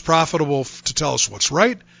God is profitable to tell us what's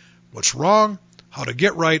right, what's wrong, how to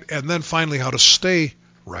get right, and then finally how to stay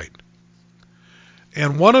right.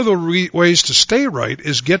 And one of the ways to stay right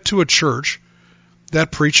is get to a church that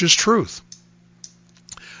preaches truth.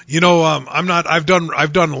 You know, I've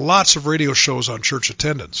done lots of radio shows on church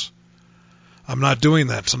attendance. I'm not doing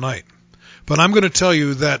that tonight. But I'm going to tell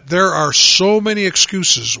you that there are so many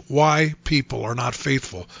excuses why people are not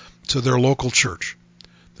faithful to their local church.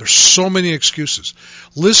 There's so many excuses.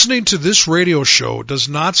 Listening to this radio show does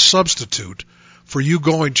not substitute for you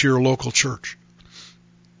going to your local church.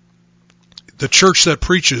 The church that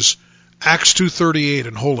preaches Acts 2:38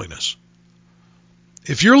 and holiness.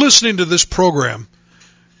 If you're listening to this program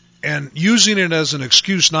and using it as an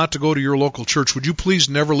excuse not to go to your local church, would you please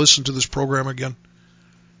never listen to this program again?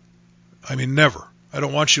 I mean, never. I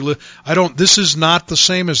don't want you this is not the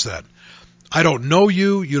same as that. I don't know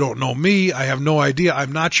you. You don't know me. I have no idea.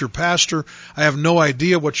 I'm not your pastor. I have no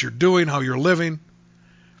idea what you're doing, how you're living.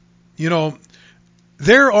 You know,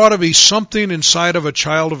 there ought to be something inside of a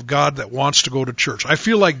child of God that wants to go to church. I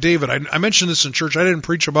feel like David. I mentioned this in church. I didn't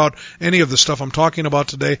preach about any of the stuff I'm talking about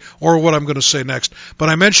today or what I'm going to say next, but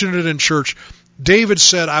I mentioned it in church. David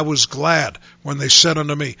said, I was glad when they said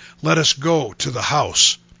unto me, let us go to the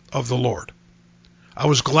house of the Lord. I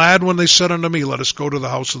was glad when they said unto me, let us go to the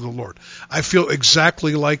house of the Lord. I feel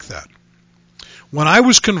exactly like that. When I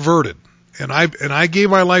was converted, and I gave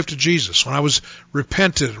my life to Jesus, when I was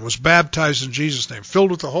repented and was baptized in Jesus' name,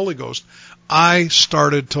 filled with the Holy Ghost, I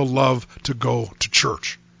started to love to go to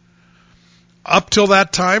church. Up till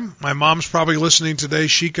that time, my mom's probably listening today,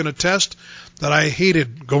 she can attest that I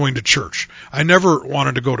hated going to church. I never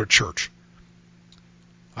wanted to go to church.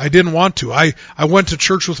 I didn't want to. I went to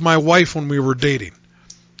church with my wife when we were dating.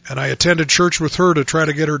 And I attended church with her to try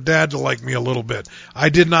to get her dad to like me a little bit. I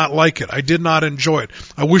did not like it. I did not enjoy it.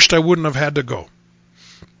 I wished I wouldn't have had to go.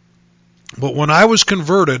 But when I was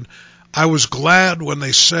converted, I was glad when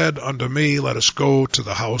they said unto me, let us go to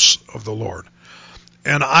the house of the Lord.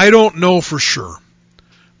 And I don't know for sure,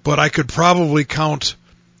 but I could probably count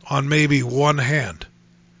on maybe one hand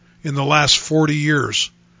in the last 40 years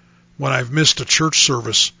when I've missed a church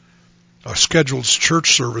service, a scheduled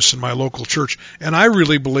church service in my local church. And I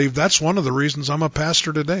really believe that's one of the reasons I'm a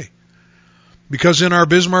pastor today. Because in our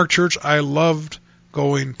Bismarck church, I loved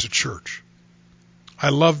going to church. I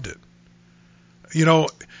loved it. You know,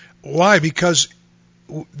 why? Because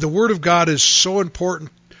the Word of God is so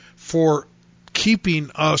important for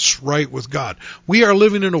keeping us right with God. We are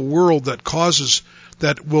living in a world that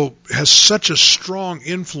has such a strong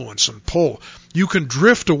influence and pull. You can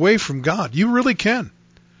drift away from God. You really can.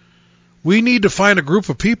 We need to find a group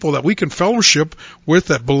of people that we can fellowship with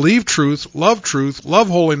that believe truth, love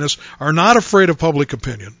holiness, are not afraid of public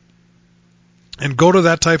opinion, and go to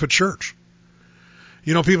that type of church.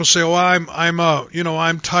 You know, people say, "Oh,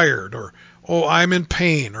 I'm tired," or "Oh, I'm in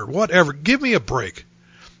pain," or whatever. Give me a break.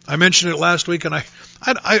 I mentioned it last week, and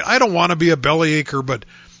I don't want to be a bellyacher, but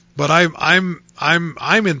But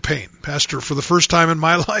I'm in pain, Pastor, for the first time in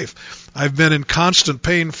my life. I've been in constant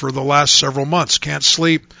pain for the last several months. Can't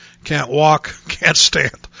sleep, can't walk, can't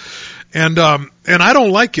stand. And I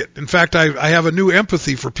don't like it. In fact, I have a new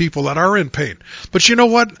empathy for people that are in pain. But you know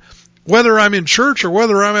what? Whether I'm in church or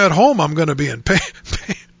whether I'm at home, I'm going to be in pain.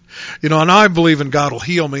 You know, and I believe in God will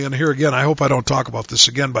heal me. And here again, I hope I don't talk about this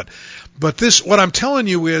again. But this, what I'm telling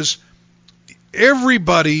you is,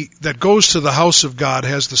 everybody that goes to the house of God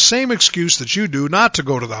has the same excuse that you do not to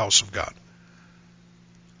go to the house of God.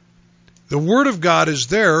 The Word of God is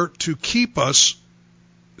there to keep us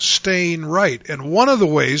staying right. And one of the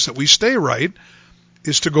ways that we stay right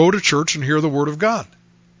is to go to church and hear the Word of God.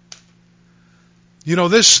 You know,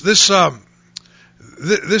 this is a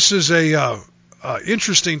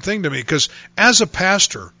interesting thing to me, because as a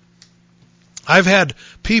pastor, I've had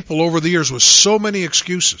people over the years with so many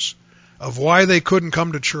excuses of why they couldn't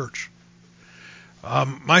come to church.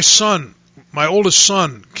 My oldest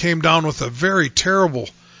son, came down with a very terrible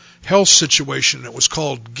health situation. It was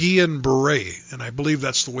called Guillain-Barré, and I believe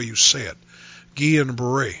that's the way you say it,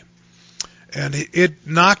 Guillain-Barré. And it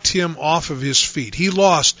knocked him off of his feet. He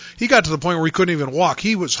got to the point where he couldn't even walk.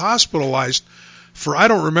 He was hospitalized for I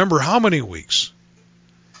don't remember how many weeks.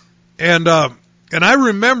 And I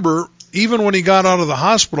remember, even when he got out of the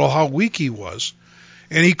hospital, how weak he was.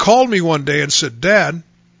 And he called me one day and said, "Dad,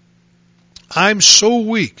 I'm so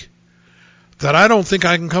weak that I don't think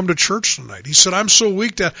I can come to church tonight." He said, "I'm so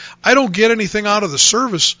weak that I don't get anything out of the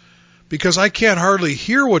service because I can't hardly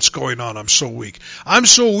hear what's going on. I'm so weak. I'm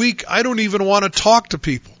so weak I don't even want to talk to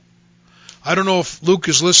people." I don't know if Luke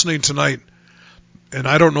is listening tonight, and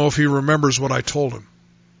I don't know if he remembers what I told him.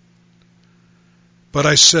 But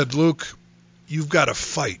I said, "Luke, you've got to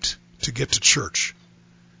fight to get to church.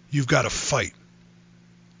 You've got to fight.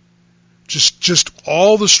 Just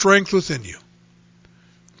all the strength within you.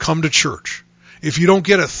 Come to church. If you don't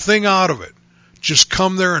get a thing out of it, just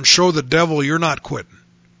come there and show the devil you're not quitting."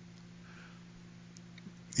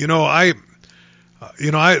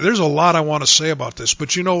 There's a lot I want to say about this,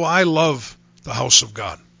 but I love the house of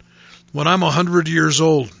God. When I'm 100 years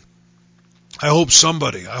old, I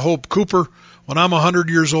hope Cooper, when I'm 100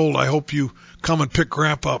 years old, I hope you come and pick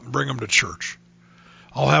Grandpa up and bring him to church.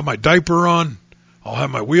 I'll have my diaper on. I'll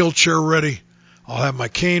have my wheelchair ready. I'll have my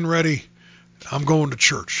cane ready. I'm going to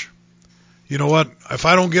church. You know what?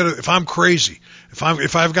 If I'm crazy, if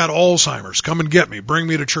I've got Alzheimer's, come and get me. Bring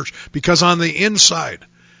me to church. Because on the inside,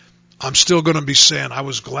 I'm still going to be saying, "I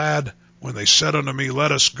was glad when they said unto me,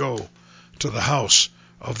 let us go to the house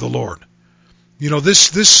of the Lord."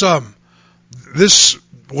 This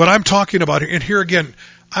what I'm talking about here, and here again,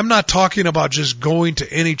 I'm not talking about just going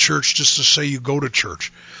to any church just to say you go to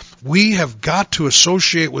church. We have got to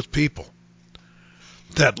associate with people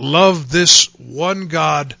that love this one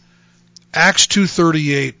God, Acts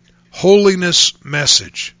 2:38, holiness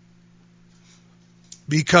message.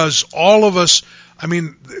 Because all of us,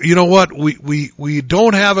 you know what? We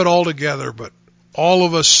don't have it all together, but all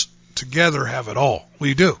of us together have it all.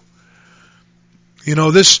 We do.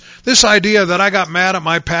 This idea that I got mad at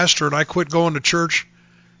my pastor and I quit going to church,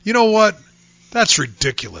 you know what? That's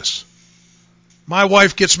ridiculous. My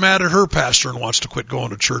wife gets mad at her pastor and wants to quit going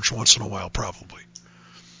to church once in a while, probably.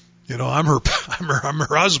 I'm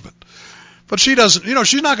her husband. But she doesn't,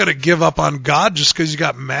 she's not going to give up on God just because you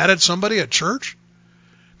got mad at somebody at church.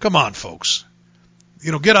 Come on, folks.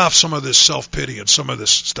 Get off some of this self-pity and some of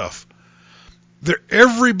this stuff.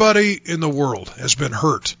 Everybody in the world has been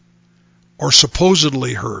hurt or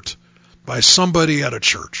supposedly hurt by somebody at a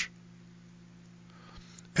church.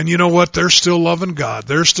 And you know what? They're still loving God.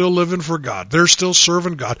 They're still living for God. They're still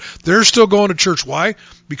serving God. They're still going to church. Why?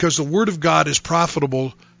 Because the Word of God is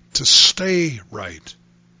profitable to stay right.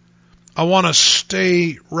 I want to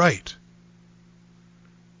stay right.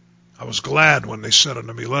 I was glad when they said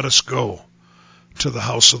unto me, let us go to the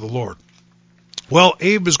house of the Lord. Well,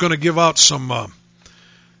 Abe is going to give out some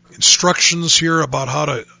instructions here about how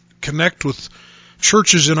to connect with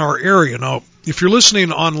churches in our area. Now, if you're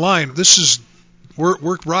listening online,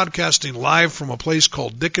 we're broadcasting live from a place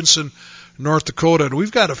called Dickinson, North Dakota, and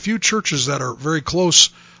we've got a few churches that are very close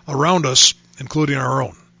around us, including our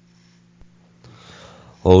own.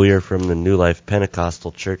 Well, we are from the New Life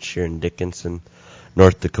Pentecostal Church here in Dickinson,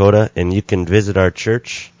 North Dakota, and you can visit our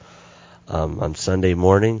church on Sunday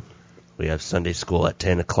morning. We have Sunday school at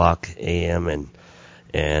 10 o'clock a.m.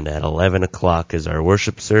 and at 11 o'clock is our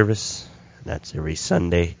worship service. That's every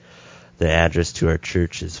Sunday. The address to our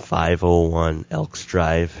church is 501 Elks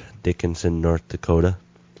Drive, Dickinson, North Dakota.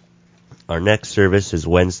 Our next service is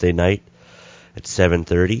Wednesday night at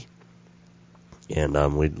 7:30,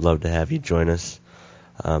 and we'd love to have you join us.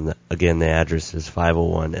 Again, the address is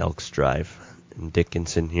 501 Elks Drive in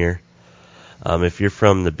Dickinson here. If you're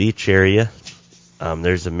from the beach area,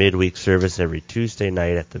 there's a midweek service every Tuesday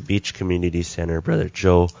night at the Beach Community Center. Brother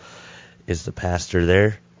Joe is the pastor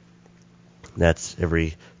there. That's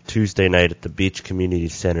every Tuesday night at the Beach Community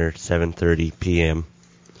Center at 7:30 p.m.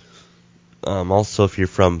 Also, if you're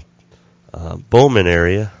from Bowman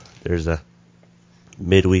area, there's a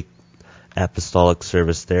midweek apostolic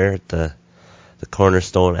service there at the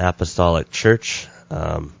Cornerstone Apostolic Church.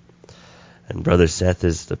 And Brother Seth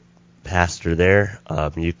is the pastor there.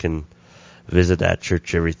 You can visit that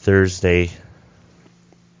church every Thursday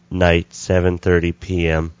night, 7:30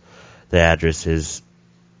 p.m. The address is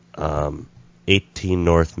 18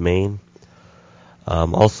 North Main.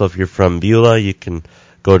 Also, if you're from Beulah, you can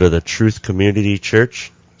go to the Truth Community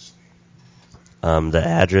Church. The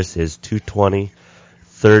address is 220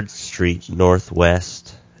 3rd Street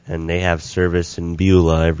Northwest, and they have service in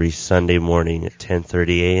Beulah every Sunday morning at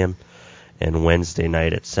 10:30 a.m. and Wednesday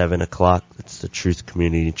night at 7 o'clock. That's the Truth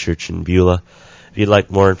Community Church in Beulah. If you'd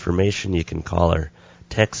like more information, you can call or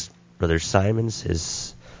text Brother Simons.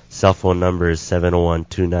 His cell phone number is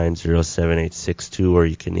 701-290-7862, or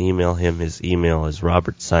you can email him. His email is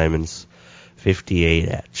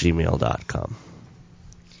robertsimons58@gmail.com.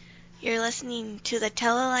 You're listening to the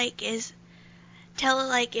Tell It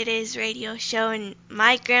Like It Is radio show, and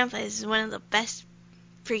my grandpa is one of the best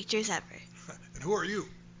preachers ever. And who are you?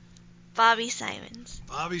 Bobby Simons.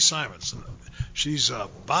 Bobby Simons. She's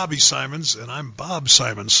Bobby Simons, and I'm Bob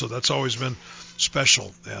Simons, so that's always been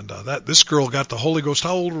special. And this girl got the Holy Ghost.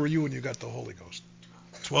 How old were you when you got the Holy Ghost?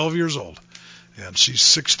 12 years old. And she's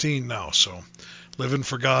 16 now, so living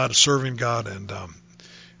for God, serving God. And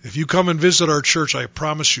if you come and visit our church, I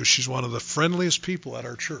promise you she's one of the friendliest people at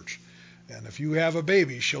our church. And if you have a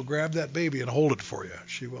baby, she'll grab that baby and hold it for you.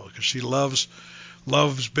 She will, because she loves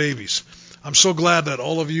babies. I'm so glad that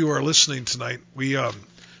all of you are listening tonight. We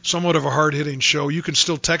somewhat of a hard-hitting show. You can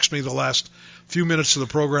still text me the last few minutes of the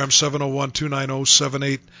program,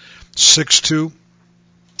 701-290-7862.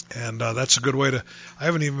 And that's a good way to... I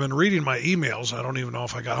haven't even been reading my emails. I don't even know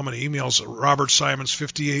if I got how many emails.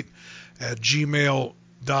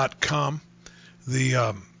 robertsimons58@gmail.com.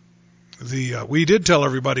 We did tell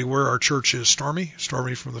everybody where our church is, Stormy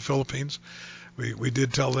from the Philippines. We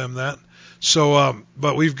did tell them that. So,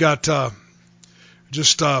 but we've got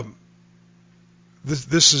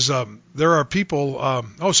this is there are people.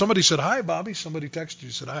 Somebody said hi, Bobby. Somebody texted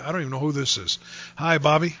you said I don't even know who this is. Hi,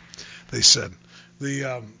 Bobby. They said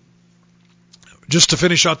just to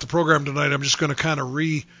finish out the program tonight. I'm just going to kind of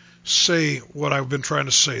say what I've been trying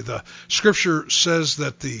to say. The scripture says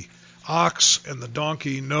that the ox and the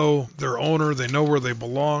donkey know their owner. They know where they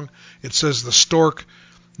belong. It says the stork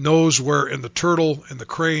knows where, and the turtle and the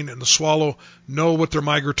crane and the swallow know what their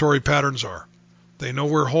migratory patterns are. They know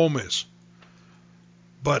where home is.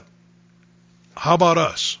 But how about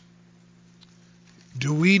us?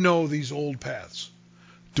 Do we know these old paths?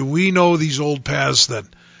 Do we know these old paths that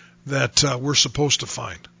we're supposed to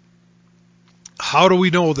find? How do we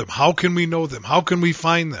know them? How can we know them? How can we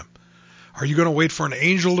find them? Are you going to wait for an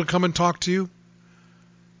angel to come and talk to you?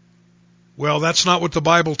 Well, that's not what the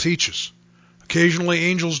Bible teaches. Occasionally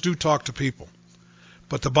angels do talk to people.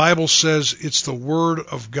 But the Bible says it's the Word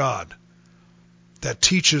of God that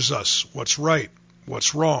teaches us what's right,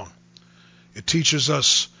 what's wrong. It teaches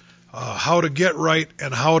us how to get right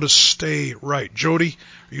and how to stay right. Jody,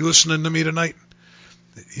 are you listening to me tonight?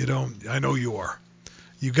 I know you are.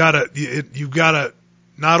 You gotta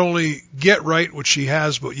not only get right, which she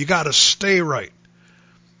has, but you gotta stay right.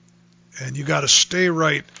 And you gotta stay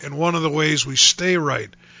right. And one of the ways we stay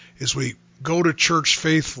right is we go to church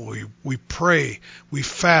faithfully. We pray. We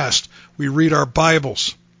fast. We read our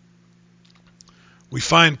Bibles. We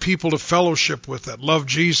find people to fellowship with that love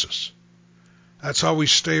Jesus. That's how we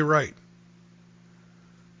stay right.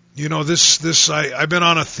 I've been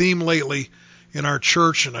on a theme lately in our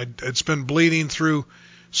church, and it's been bleeding through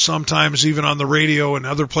sometimes even on the radio and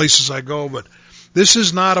other places I go, but this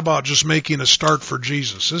is not about just making a start for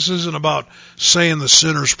Jesus. This isn't about saying the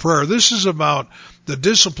sinner's prayer. This is about the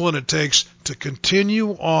discipline it takes to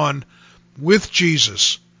continue on with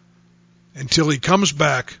Jesus until he comes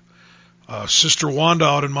back. Sister Wanda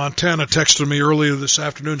out in Montana texted me earlier this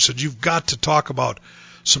afternoon and said, you've got to talk about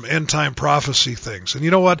some end-time prophecy things. And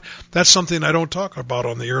you know what? That's something I don't talk about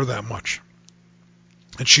on the air that much.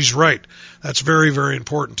 And she's right. That's very, very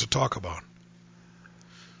important to talk about.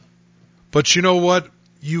 But you know what?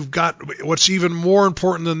 What's even more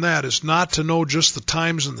important than that is not to know just the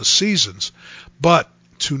times and the seasons, but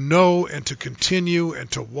to know and to continue and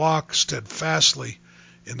to walk steadfastly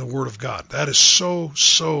in the Word of God. That is so,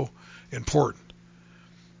 so important.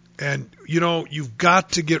 And, you've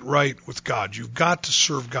got to get right with God. You've got to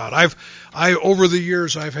serve God. Over the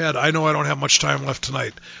years I know I don't have much time left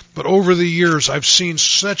tonight, but over the years I've seen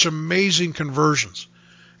such amazing conversions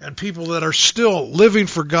and people that are still living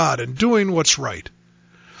for God and doing what's right.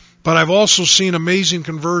 But I've also seen amazing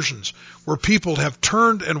conversions where people have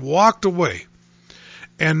turned and walked away,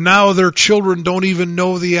 and now their children don't even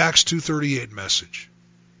know the Acts 2:38 message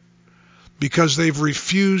because they've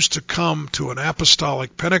refused to come to an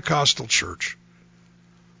apostolic Pentecostal church.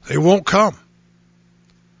 They won't come.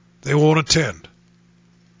 They won't attend.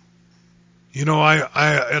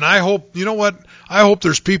 I hope, I hope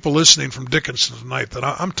there's people listening from Dickinson tonight that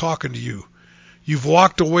I'm talking to you. You've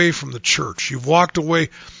walked away from the church. You've walked away.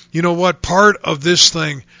 You know what? Part of this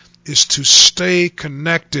thing is to stay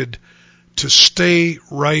connected, to stay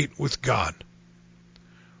right with God.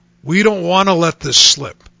 We don't want to let this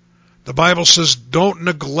slip. The Bible says, don't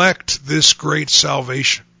neglect this great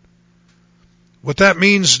salvation. What that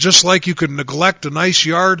means, just like you could neglect a nice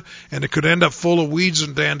yard and it could end up full of weeds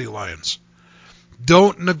and dandelions.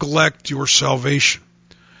 Don't neglect your salvation.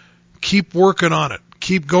 Keep working on it.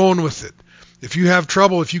 Keep going with it. If you have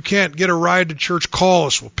trouble, if you can't get a ride to church, call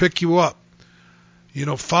us. We'll pick you up.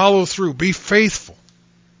 Follow through. Be faithful.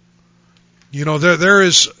 There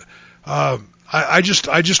is... I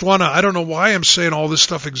just want to, I don't know why I'm saying all this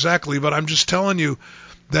stuff exactly, but I'm just telling you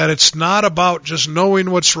that it's not about just knowing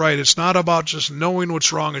what's right. It's not about just knowing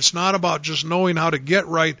what's wrong. It's not about just knowing how to get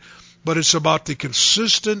right, but it's about the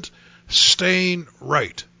consistent staying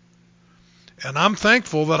right. And I'm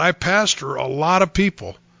thankful that I pastor a lot of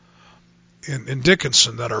people in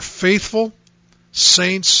Dickinson that are faithful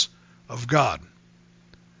saints of God.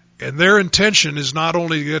 And their intention is not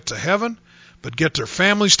only to get to heaven, but get their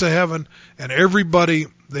families to heaven and everybody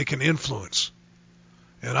they can influence.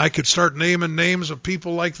 And I could start naming names of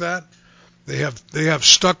people like that. They have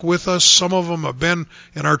stuck with us. Some of them have been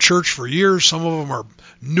in our church for years. Some of them are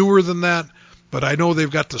newer than that. But I know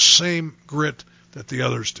they've got the same grit that the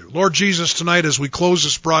others do. Lord Jesus, tonight as we close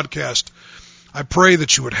this broadcast, I pray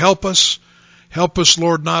that you would help us. Help us,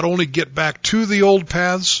 Lord, not only get back to the old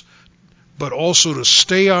paths, but also to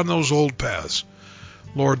stay on those old paths.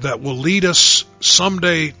 Lord, that will lead us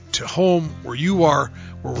someday to home where you are,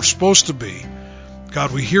 where we're supposed to be.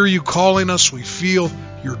 God, we hear you calling us. We feel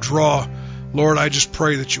your draw. Lord, I just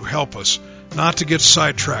pray that you help us not to get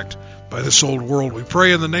sidetracked by this old world. We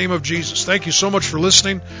pray in the name of Jesus. Thank you so much for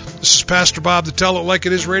listening. This is Pastor Bob, the Tell It Like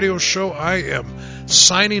It Is radio show. I am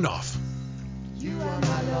signing off. You are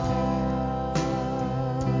my Lord.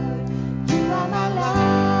 You are my life.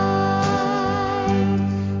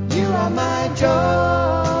 You are my joy.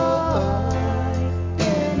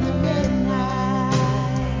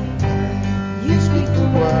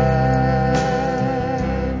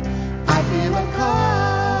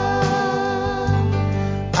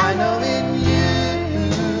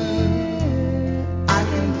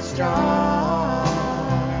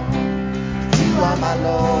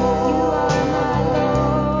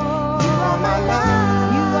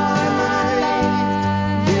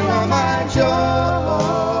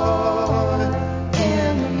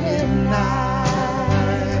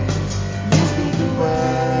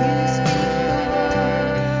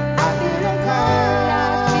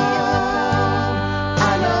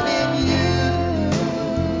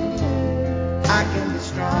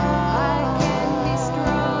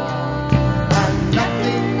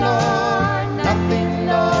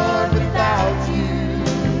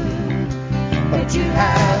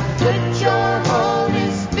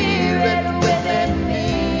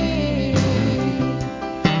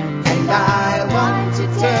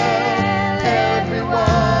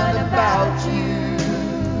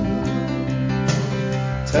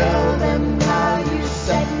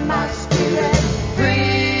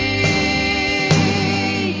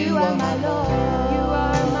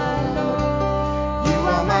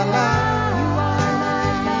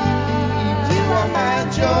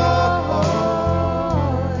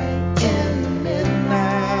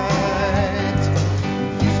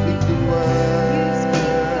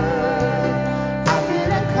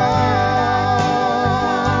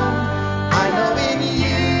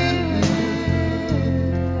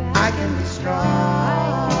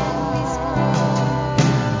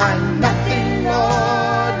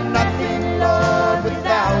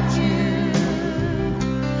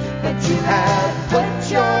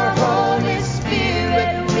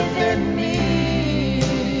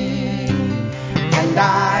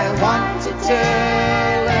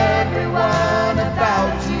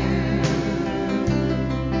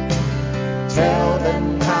 Tell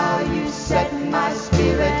them how you set my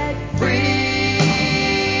spirit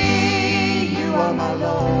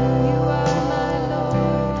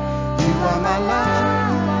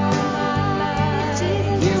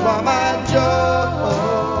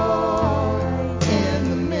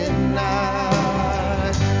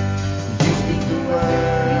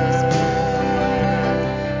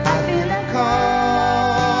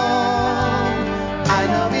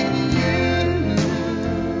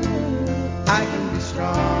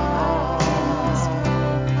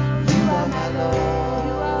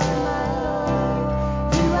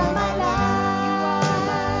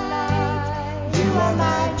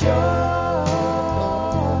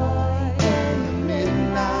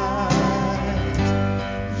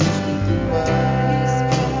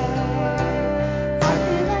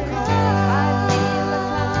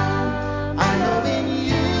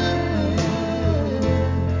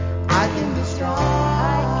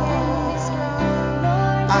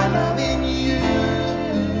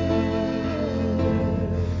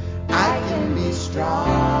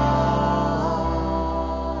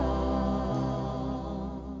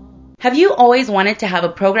Have you always wanted to have a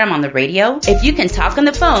program on the radio? If you can talk on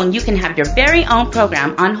the phone, you can have your very own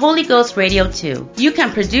program on Holy Ghost Radio 2. You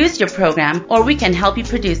can produce your program, or we can help you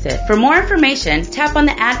produce it. For more information, tap on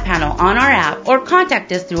the ad panel on our app or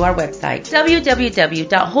contact us through our website,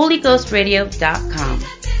 www.holyghostradio.com.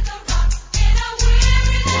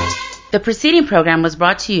 The preceding program was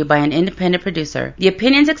brought to you by an independent producer. The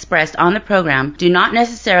opinions expressed on the program do not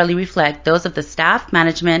necessarily reflect those of the staff,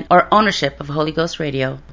 management, or ownership of Holy Ghost Radio.